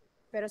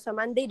 pero sa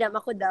Monday dam,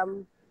 ako dam,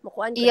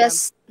 mukuan ko dam.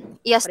 Yes,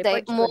 yes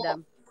dai Report mo. ko dam.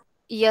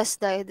 Yes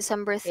dai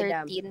December Okay,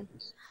 dam. 13.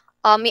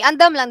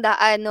 Miandam lang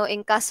daan, no,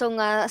 in kaso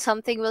nga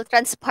something will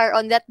transpire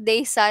on that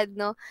day, sad,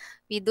 no?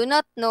 We do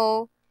not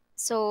know.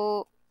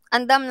 So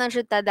andam lang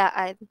jud ta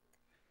daan.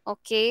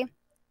 Okay?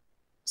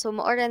 So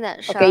maora na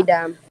Okay, siya.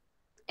 dam.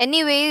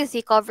 Anyway,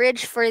 the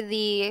coverage for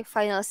the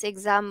finals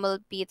exam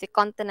will be the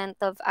continent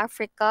of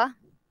Africa.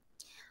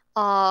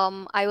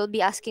 I will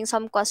be asking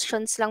some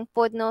questions lang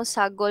po, no,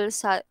 sagol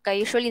sa, kay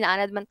usually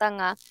naanad man ta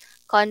nga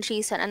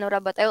countries and ano ra,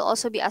 but I will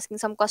also be asking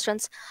some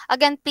questions.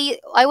 Again, please,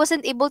 I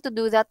wasn't able to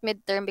do that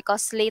midterm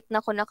because late na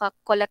ko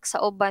naka-collect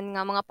sa uban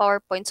nga mga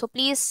PowerPoint. So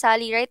please,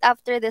 Sally, right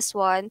after this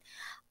one,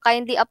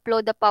 kindly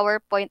upload the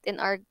PowerPoint in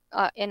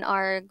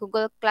our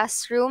Google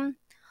Classroom,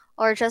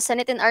 or just send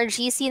it in our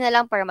GC na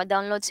lang para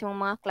ma-download sa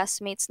mga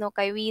classmates, no,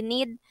 kay we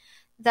need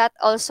that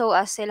also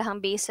as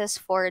silahang basis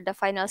for the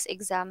finals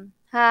exam,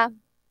 ha?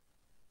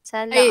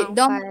 Saan Ay, lang ang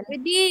dam, file.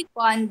 pwede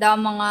kuan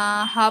dam mga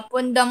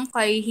hapon dam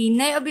kay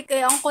hinay abi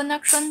kay ang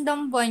connection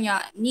dam ba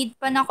niya. Need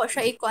pa na ko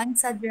siya ikuan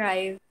sa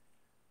drive.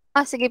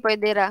 Sige,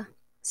 pwede ra.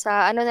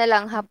 Sa ano na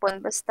lang hapon,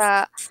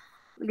 basta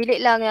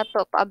dili lang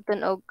yato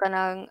paabton og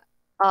kanang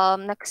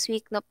next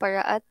week no,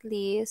 para at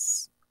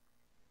least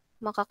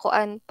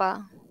makakuan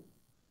pa,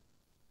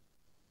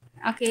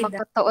 Okay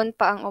dam. makataon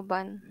pa ang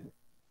uban.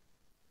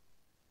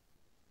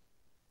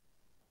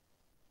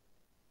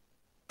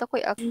 Ito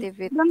ko'y Dam,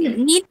 activity.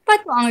 need pa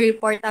to ang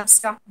report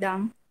abstract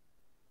dam.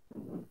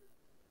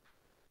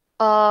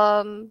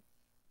 Um,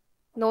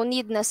 no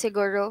need na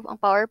siguro. Ang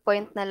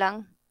PowerPoint na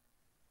lang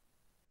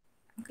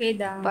Okay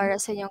dam. para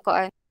sa inyong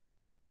kuan.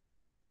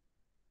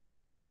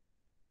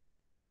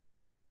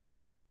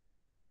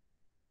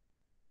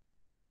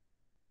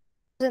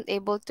 Wasn't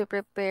able to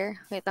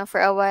prepare. Wait lang for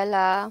a while,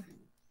 ah.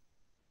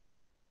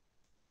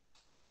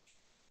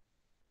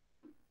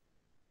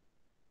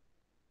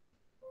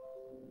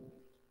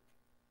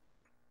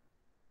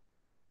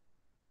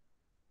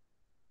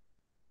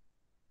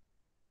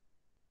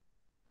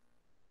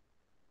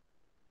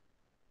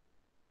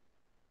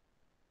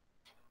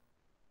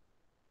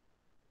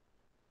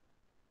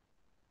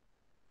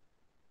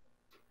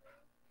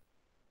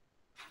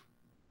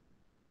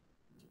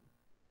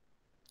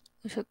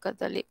 Isog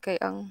kadali kay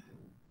ang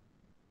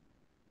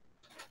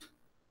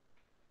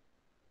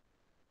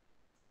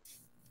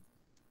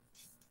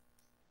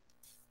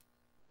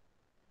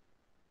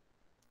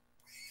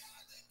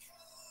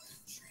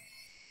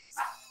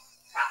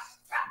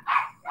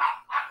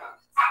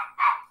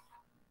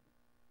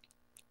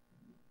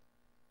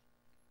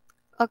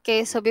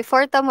Okay, so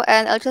before Tamo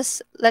end, I'll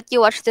just let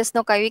you watch this,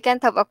 no, Kai. We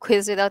can't have a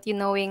quiz without you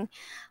knowing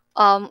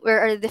where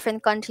are the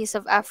different countries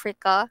of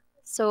Africa.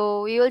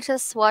 So we will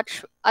just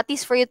watch, at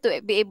least for you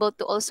to be able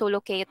to also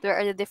locate where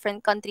are the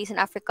different countries in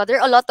Africa. There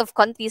are a lot of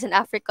countries in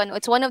Africa. No?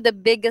 It's one of the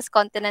biggest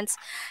continents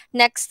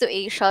next to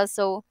Asia.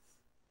 So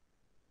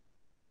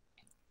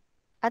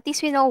at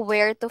least we know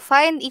where to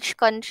find each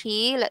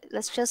country.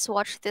 Let's just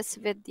watch this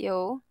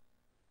video.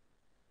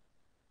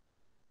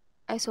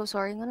 I'm so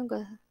sorry.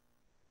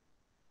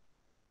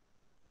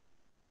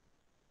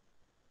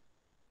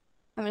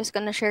 I'm just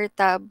gonna share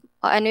tab.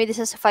 Anyway, this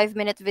is a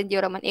 5-minute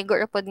video raman. Igo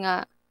rapod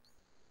nga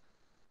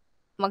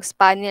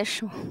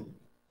mag-Spanish.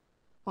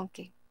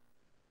 Okay.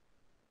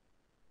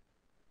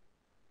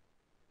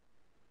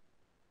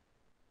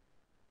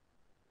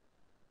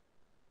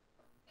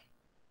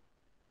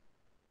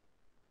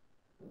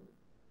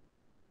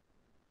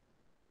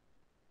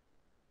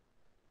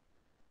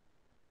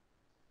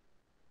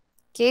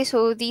 Okay,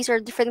 so these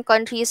are different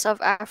countries of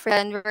Africa,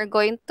 and we're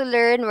going to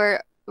learn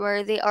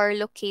where they are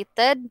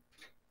located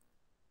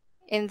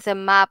in the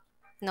map,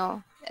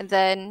 no? And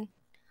then,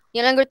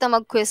 yun lang gud ta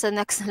mag-quiz sa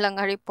next na lang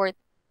nga report.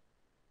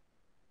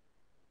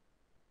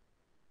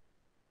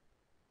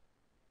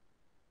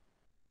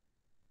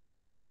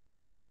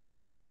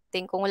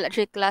 Kung wala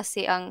siya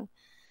klase ang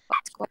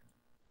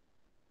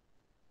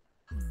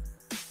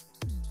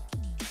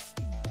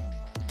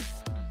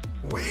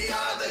We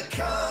are the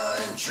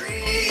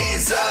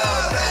countries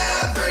of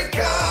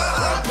Africa,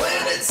 our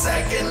planet's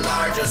second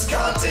largest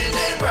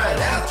continent right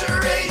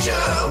after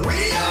Asia.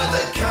 We are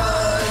the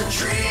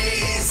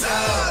countries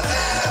of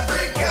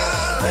Africa.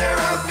 There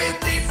are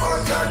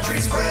 54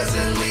 countries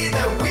presently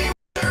that we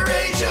are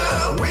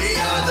Asia. We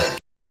are the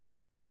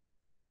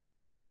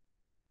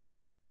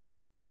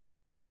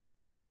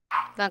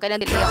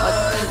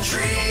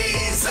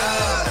countries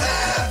of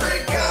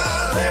Africa.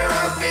 There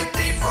are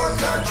 54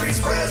 countries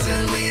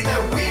presently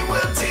that we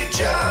will teach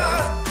ya.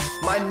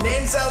 My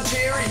name's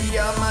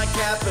Algeria, my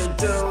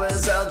capital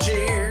is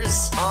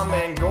Algiers. I'm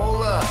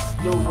Angola,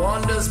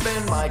 Luanda's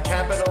been my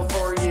capital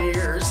for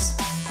years.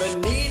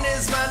 Benin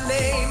is my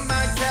name,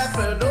 my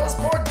capital's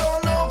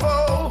Porto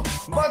Novo.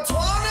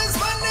 Botswana's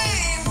my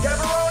name,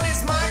 Gaborone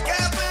is my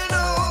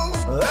capital.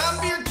 I'm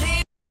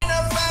Burkina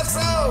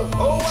Faso,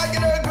 oh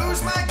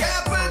Ouagadougou's my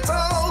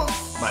capital.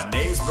 My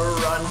name's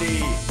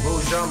Burundi,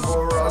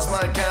 Bujumbura's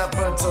my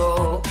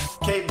capital.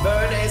 Cape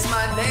Verde's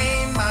my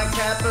name, my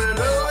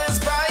capital is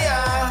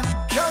Praia.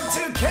 Come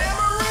to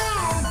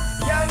Cameroon,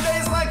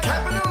 Yaounde's my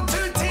capital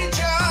to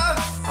teach ya.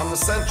 I'm the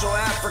Central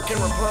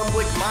African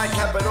Republic, my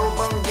capital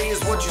Bangui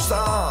is what you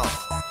saw.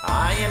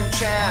 I am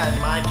Chad,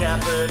 my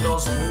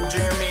capital's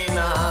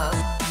N'Djamena.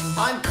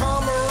 I'm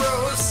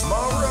Comoros,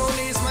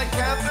 Moroni's my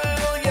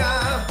capital,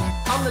 yeah.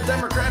 I'm the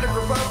Democratic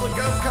Republic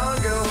of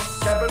Congo,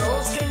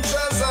 capital's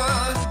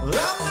Kinshasa.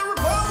 I'm the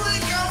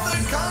Republic of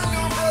the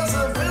Congo,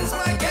 Brazzaville's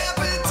my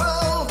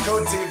capital.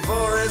 Cote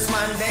d'Ivoire is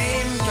my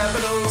name,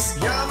 capital's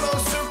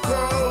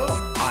Yamoussoukro.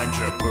 I'm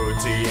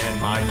Djibouti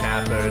and my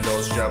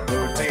capital's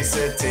Djibouti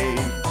City.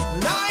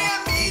 I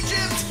am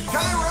Egypt,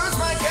 Cairo's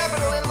my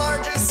capital and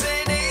largest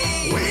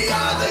city. We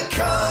are the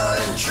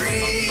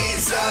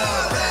countries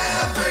of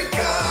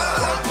Africa,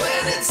 our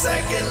planet's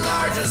second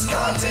largest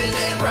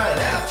continent right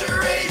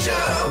after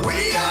Asia.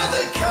 We are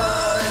the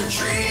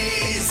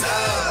countries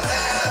of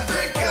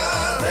Africa.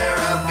 There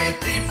are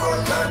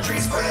 54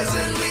 countries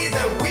presently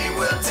that we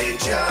will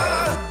teach ya.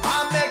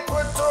 I'm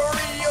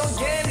Equatorial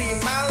Guinea,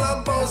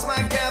 Malabo's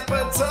my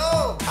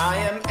capital. I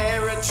am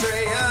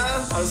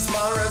Eritrea,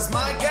 Asmara's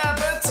my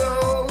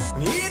capital.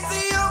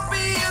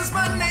 Ethiopia's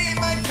my name,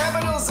 my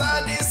capital's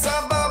Addis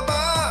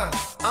Ababa.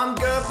 I'm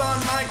Gabon,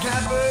 my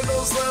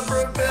capital's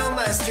Libreville,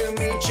 nice to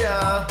meet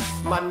ya.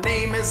 My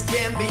name is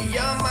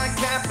Gambia, my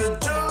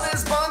capital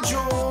is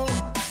Banjul.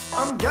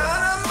 I'm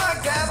Ghana, my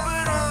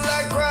capital,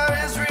 Accra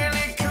is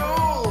really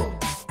cool.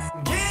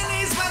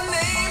 Guinea's my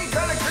name,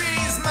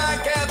 Conakry's my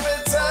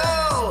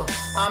capital.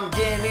 I'm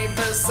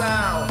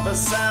Guinea-Bissau,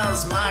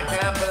 Bissau's my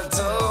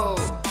capital.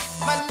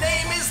 My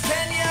name is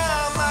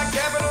Kenya, my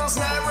capital's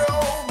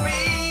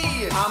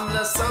Nairobi. I'm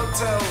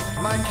Lesotho,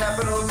 my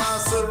capital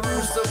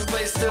Masaru's the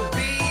place to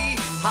be.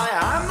 Hi,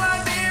 I'm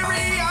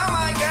Liberia,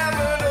 my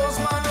capital's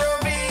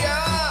Monrovia.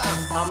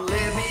 I'm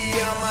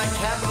Libya, my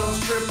capital's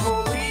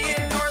Tripoli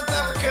in North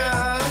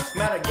Africa.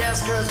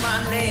 Madagascar's my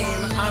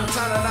name, I'm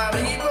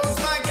Tananarivo's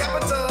my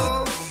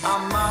capital.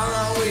 I'm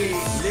Malawi,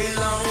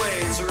 Lilongwe,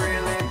 it's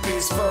really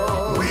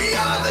peaceful. We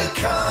are the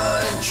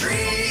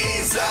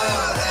countries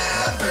of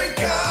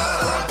Africa,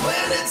 our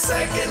planet's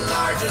second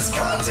largest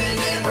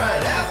continent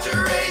right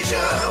after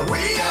Asia.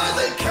 We are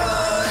the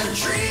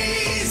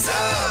countries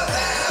of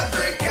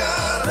Africa.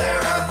 There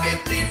are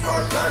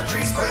 54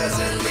 countries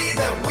presently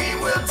that we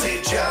will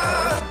teach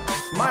ya.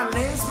 My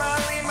name's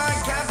Mali, my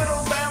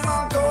capital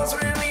Bamako's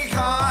really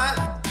hot.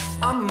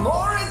 I'm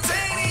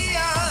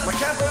Mauritania, my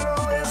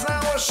capital is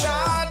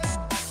Nouakchott.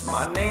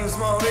 My name's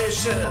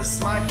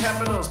Mauritius, my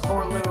capital's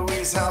Port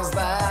Louis, how's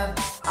that?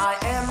 I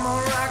am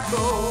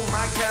Morocco,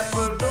 my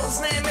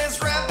capital's name is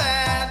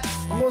Rabat.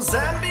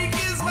 Mozambique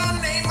is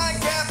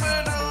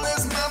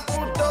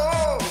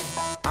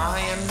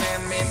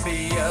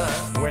Namibia.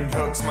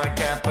 Windhoek's my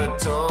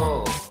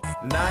capital.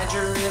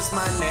 Niger is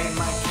my name,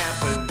 my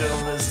capital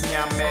is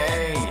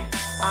Niamey.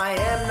 I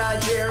am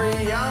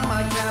Nigeria,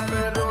 my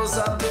capital's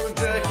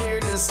Abuja, here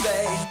to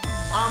stay.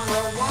 I'm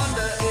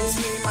Rwanda, it's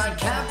me, my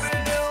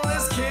capital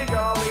is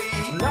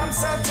Kigali. I'm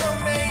Sao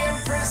Tome and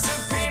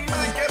Principe,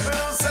 my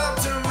capital's Sao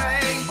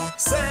Tome.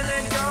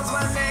 Senegal's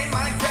my name,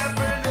 my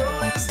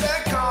capital is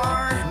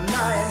Dakar.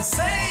 I am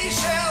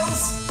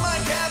Seychelles, my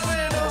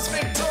capital's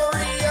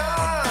Victoria.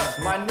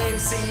 My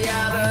name's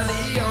Sierra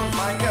Leone,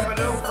 my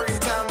capital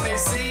Freetown,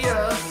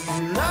 Messiah.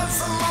 I'm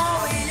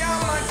Somalia,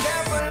 my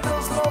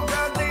capital's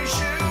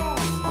Mogadishu.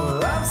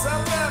 I'm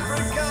South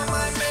Africa,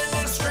 my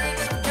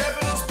administrative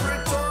capital's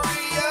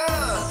Pretoria.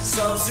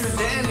 South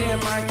Sudan, yeah,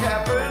 my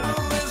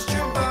capital is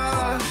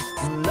Juba.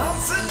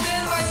 North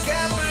Sudan, my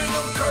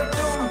capital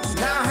Khartoum,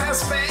 now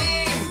has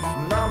fame.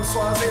 I'm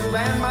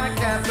Swaziland, my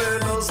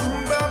capital's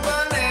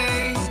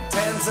Mbabane.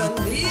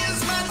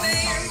 Tanzania's my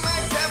name, my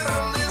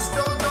capital is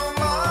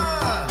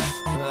Dodoma.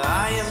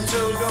 I am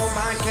Togo,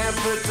 my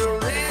capital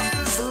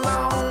is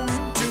Lome.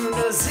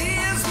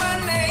 Tunisia's my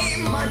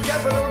name, my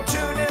capital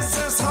Tunis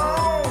is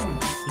home.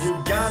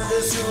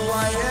 Uganda's who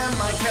I am,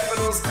 my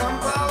capital's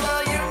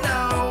Kampala, you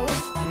know.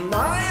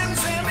 I am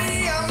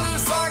Zambia, I'm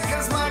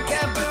Lusaka's my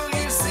capital,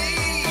 you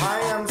see. I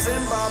am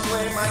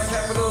Zimbabwe, my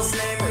capital's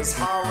name is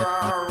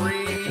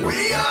Harare.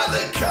 We are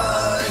the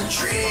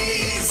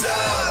countries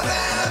of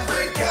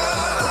Africa,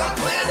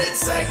 the planet's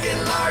second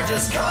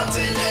largest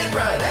continent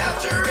right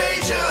after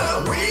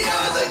Asia. We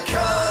are the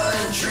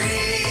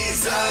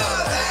countries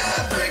of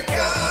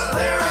Africa.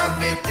 There are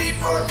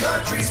 54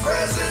 countries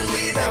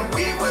presently that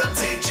we will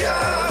teach ya.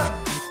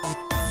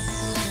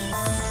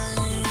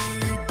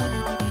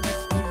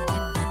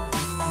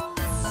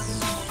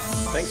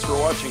 Thanks for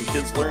watching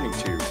Kids Learning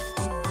Tube.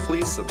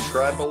 Please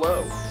subscribe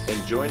below and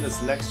join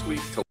us next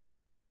week to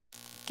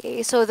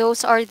Okay, so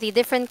those are the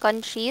different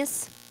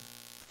countries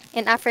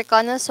in Africa,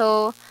 no?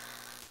 So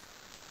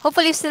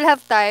hopefully you still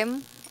have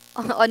time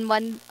on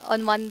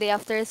Monday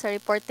after sa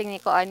reporting ni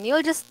Koan.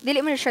 You'll just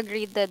dili mo na siya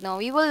graded, no?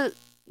 We will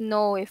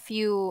know if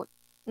you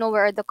know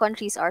where the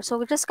countries are.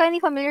 So just kindly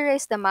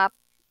familiarize the map,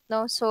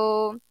 no?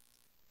 So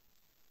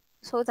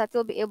that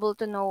you'll be able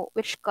to know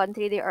which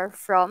country they are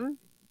from.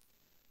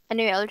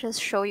 Anyway, I'll just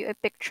show you a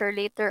picture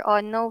later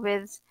on, no,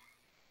 with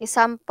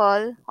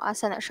example kung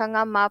asa na siya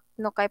nga map,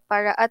 no, kay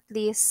para at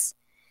least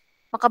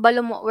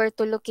makabalo mo where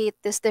to locate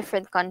these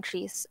different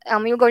countries.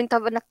 You're going to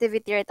have an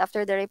activity right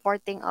after the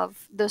reporting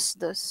of those,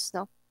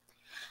 no?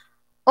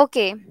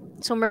 Okay,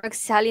 so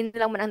magsalin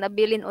na lang man ang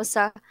nabilin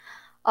usa.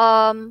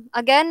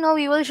 Again, no,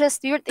 we weren't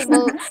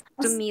able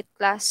to meet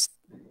last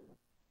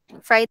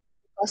Friday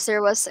because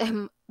there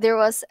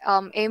was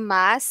a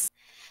mass.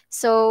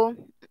 So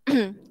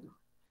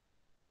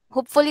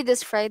hopefully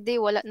this Friday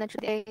wala na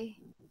jud ay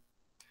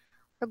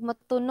pag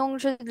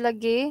matunong jud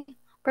lagi.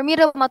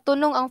 Permira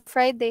matunong ang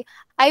Friday.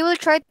 I will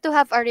try to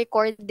have a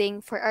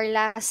recording for our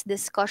last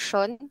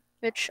discussion,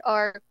 which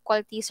are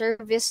quality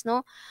service,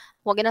 no?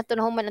 Wag na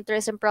tunong man ang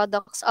tourism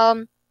products.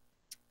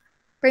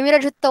 Permira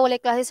jud to wala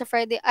klase sa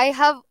Friday. I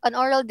have an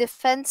oral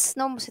defense,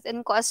 no?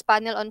 Sit-in ko as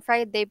panel on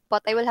Friday,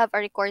 but I will have a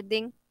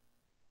recording.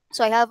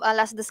 So I have a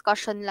last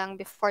discussion lang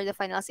before the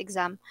finals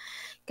exam.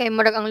 Kay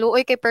murag ang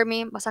luoy kay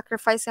Permi,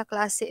 masacrifice ka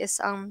klase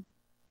is ang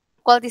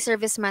quality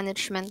service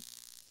management.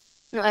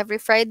 No,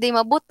 every Friday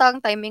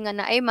mabutang timing nga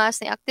na ay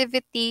mas na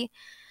activity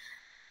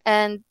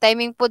and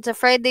timing pud sa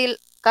Friday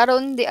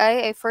karon di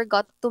I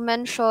forgot to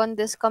mention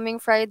this coming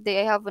Friday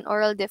I have an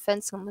oral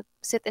defense nga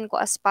sit-in ko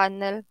as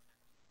panel.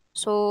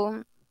 So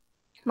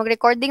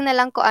mag-recording na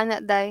lang ko ana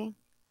day.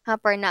 Ha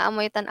par naa mo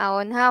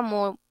tan-awon ha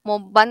mo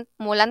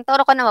lantaw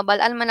ra ko na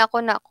mabalaan man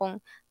ako na kung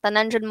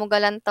tanan jud mo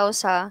galantaw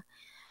sa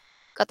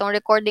katong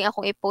recording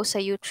akong i-post sa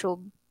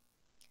YouTube.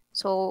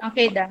 So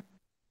Okay da.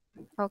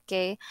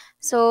 okay.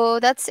 So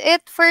that's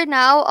it for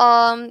now.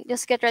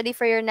 Just get ready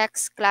for your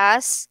next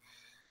class.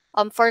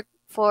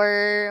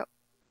 For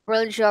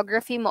World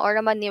Geography,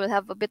 maora man you will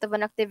have a bit of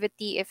an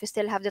activity if you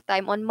still have the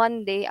time on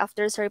Monday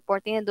after sa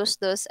reporting and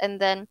those, and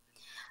then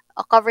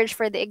a coverage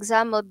for the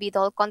exam will be the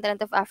whole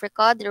continent of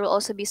Africa. There will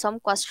also be some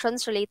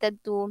questions related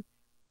to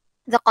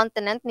the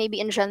continent, maybe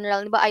in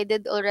general. But I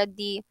did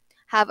already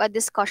have a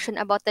discussion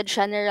about the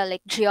general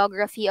like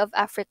geography of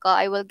Africa.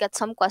 I will get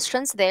some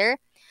questions there.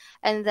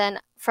 And then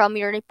from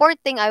your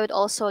reporting, I would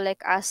also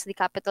like ask the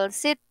capital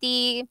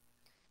city,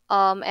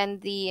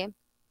 and the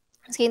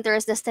skin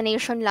tourist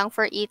destination lang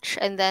for each,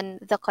 and then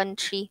the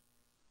country,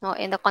 no,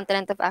 in the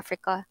continent of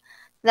Africa.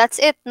 That's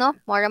it, no?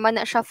 More man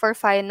na siya for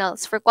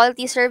finals. For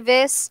quality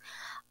service,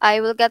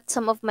 I will get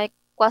some of my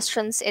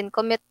questions in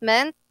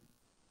commitment,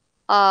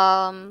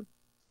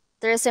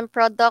 tourism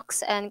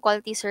products, and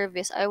quality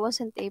service. I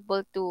wasn't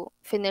able to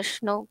finish,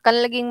 no?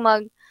 Kanlaging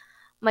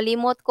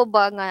malimot ko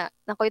ba nga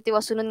nakoy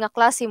tiwa sunod nga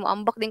klase mo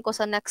ambak din ko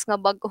sa next nga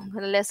bag-ong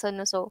lesson,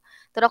 no. So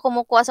tura ko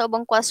mukuha sa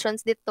ubang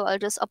questions dito, I'll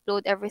just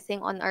upload everything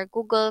on our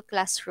Google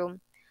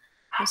Classroom.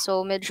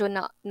 So medyo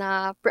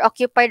na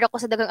preoccupied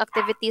ako sa dagang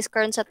activities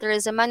karon sa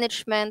tourism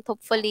management.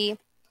 Hopefully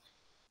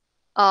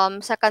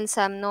second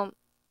sem no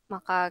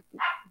maka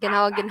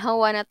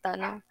ginhawa-ginhawa na ta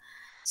no.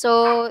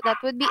 So that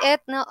would be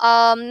it no.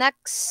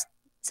 Next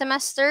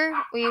semester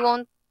we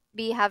won't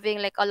be having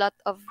like a lot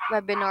of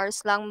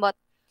webinars lang, but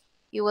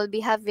you will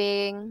be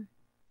having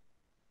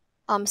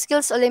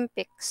skills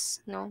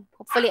olympics no.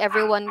 Hopefully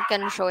everyone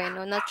can join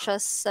no, not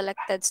just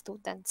selected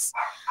students.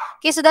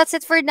 Okay, so that's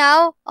it for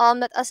now.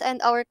 Let us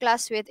end our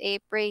class with a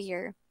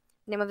prayer.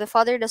 In the name of the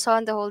Father, the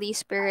Son, the Holy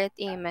Spirit.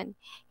 Amen.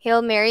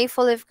 Hail Mary,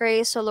 full of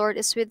grace, the Lord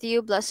is with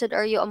you. Blessed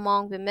are you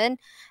among women,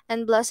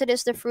 and blessed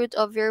is the fruit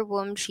of your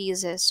womb,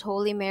 Jesus.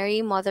 Holy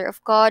Mary, Mother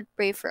of God,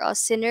 pray for us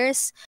sinners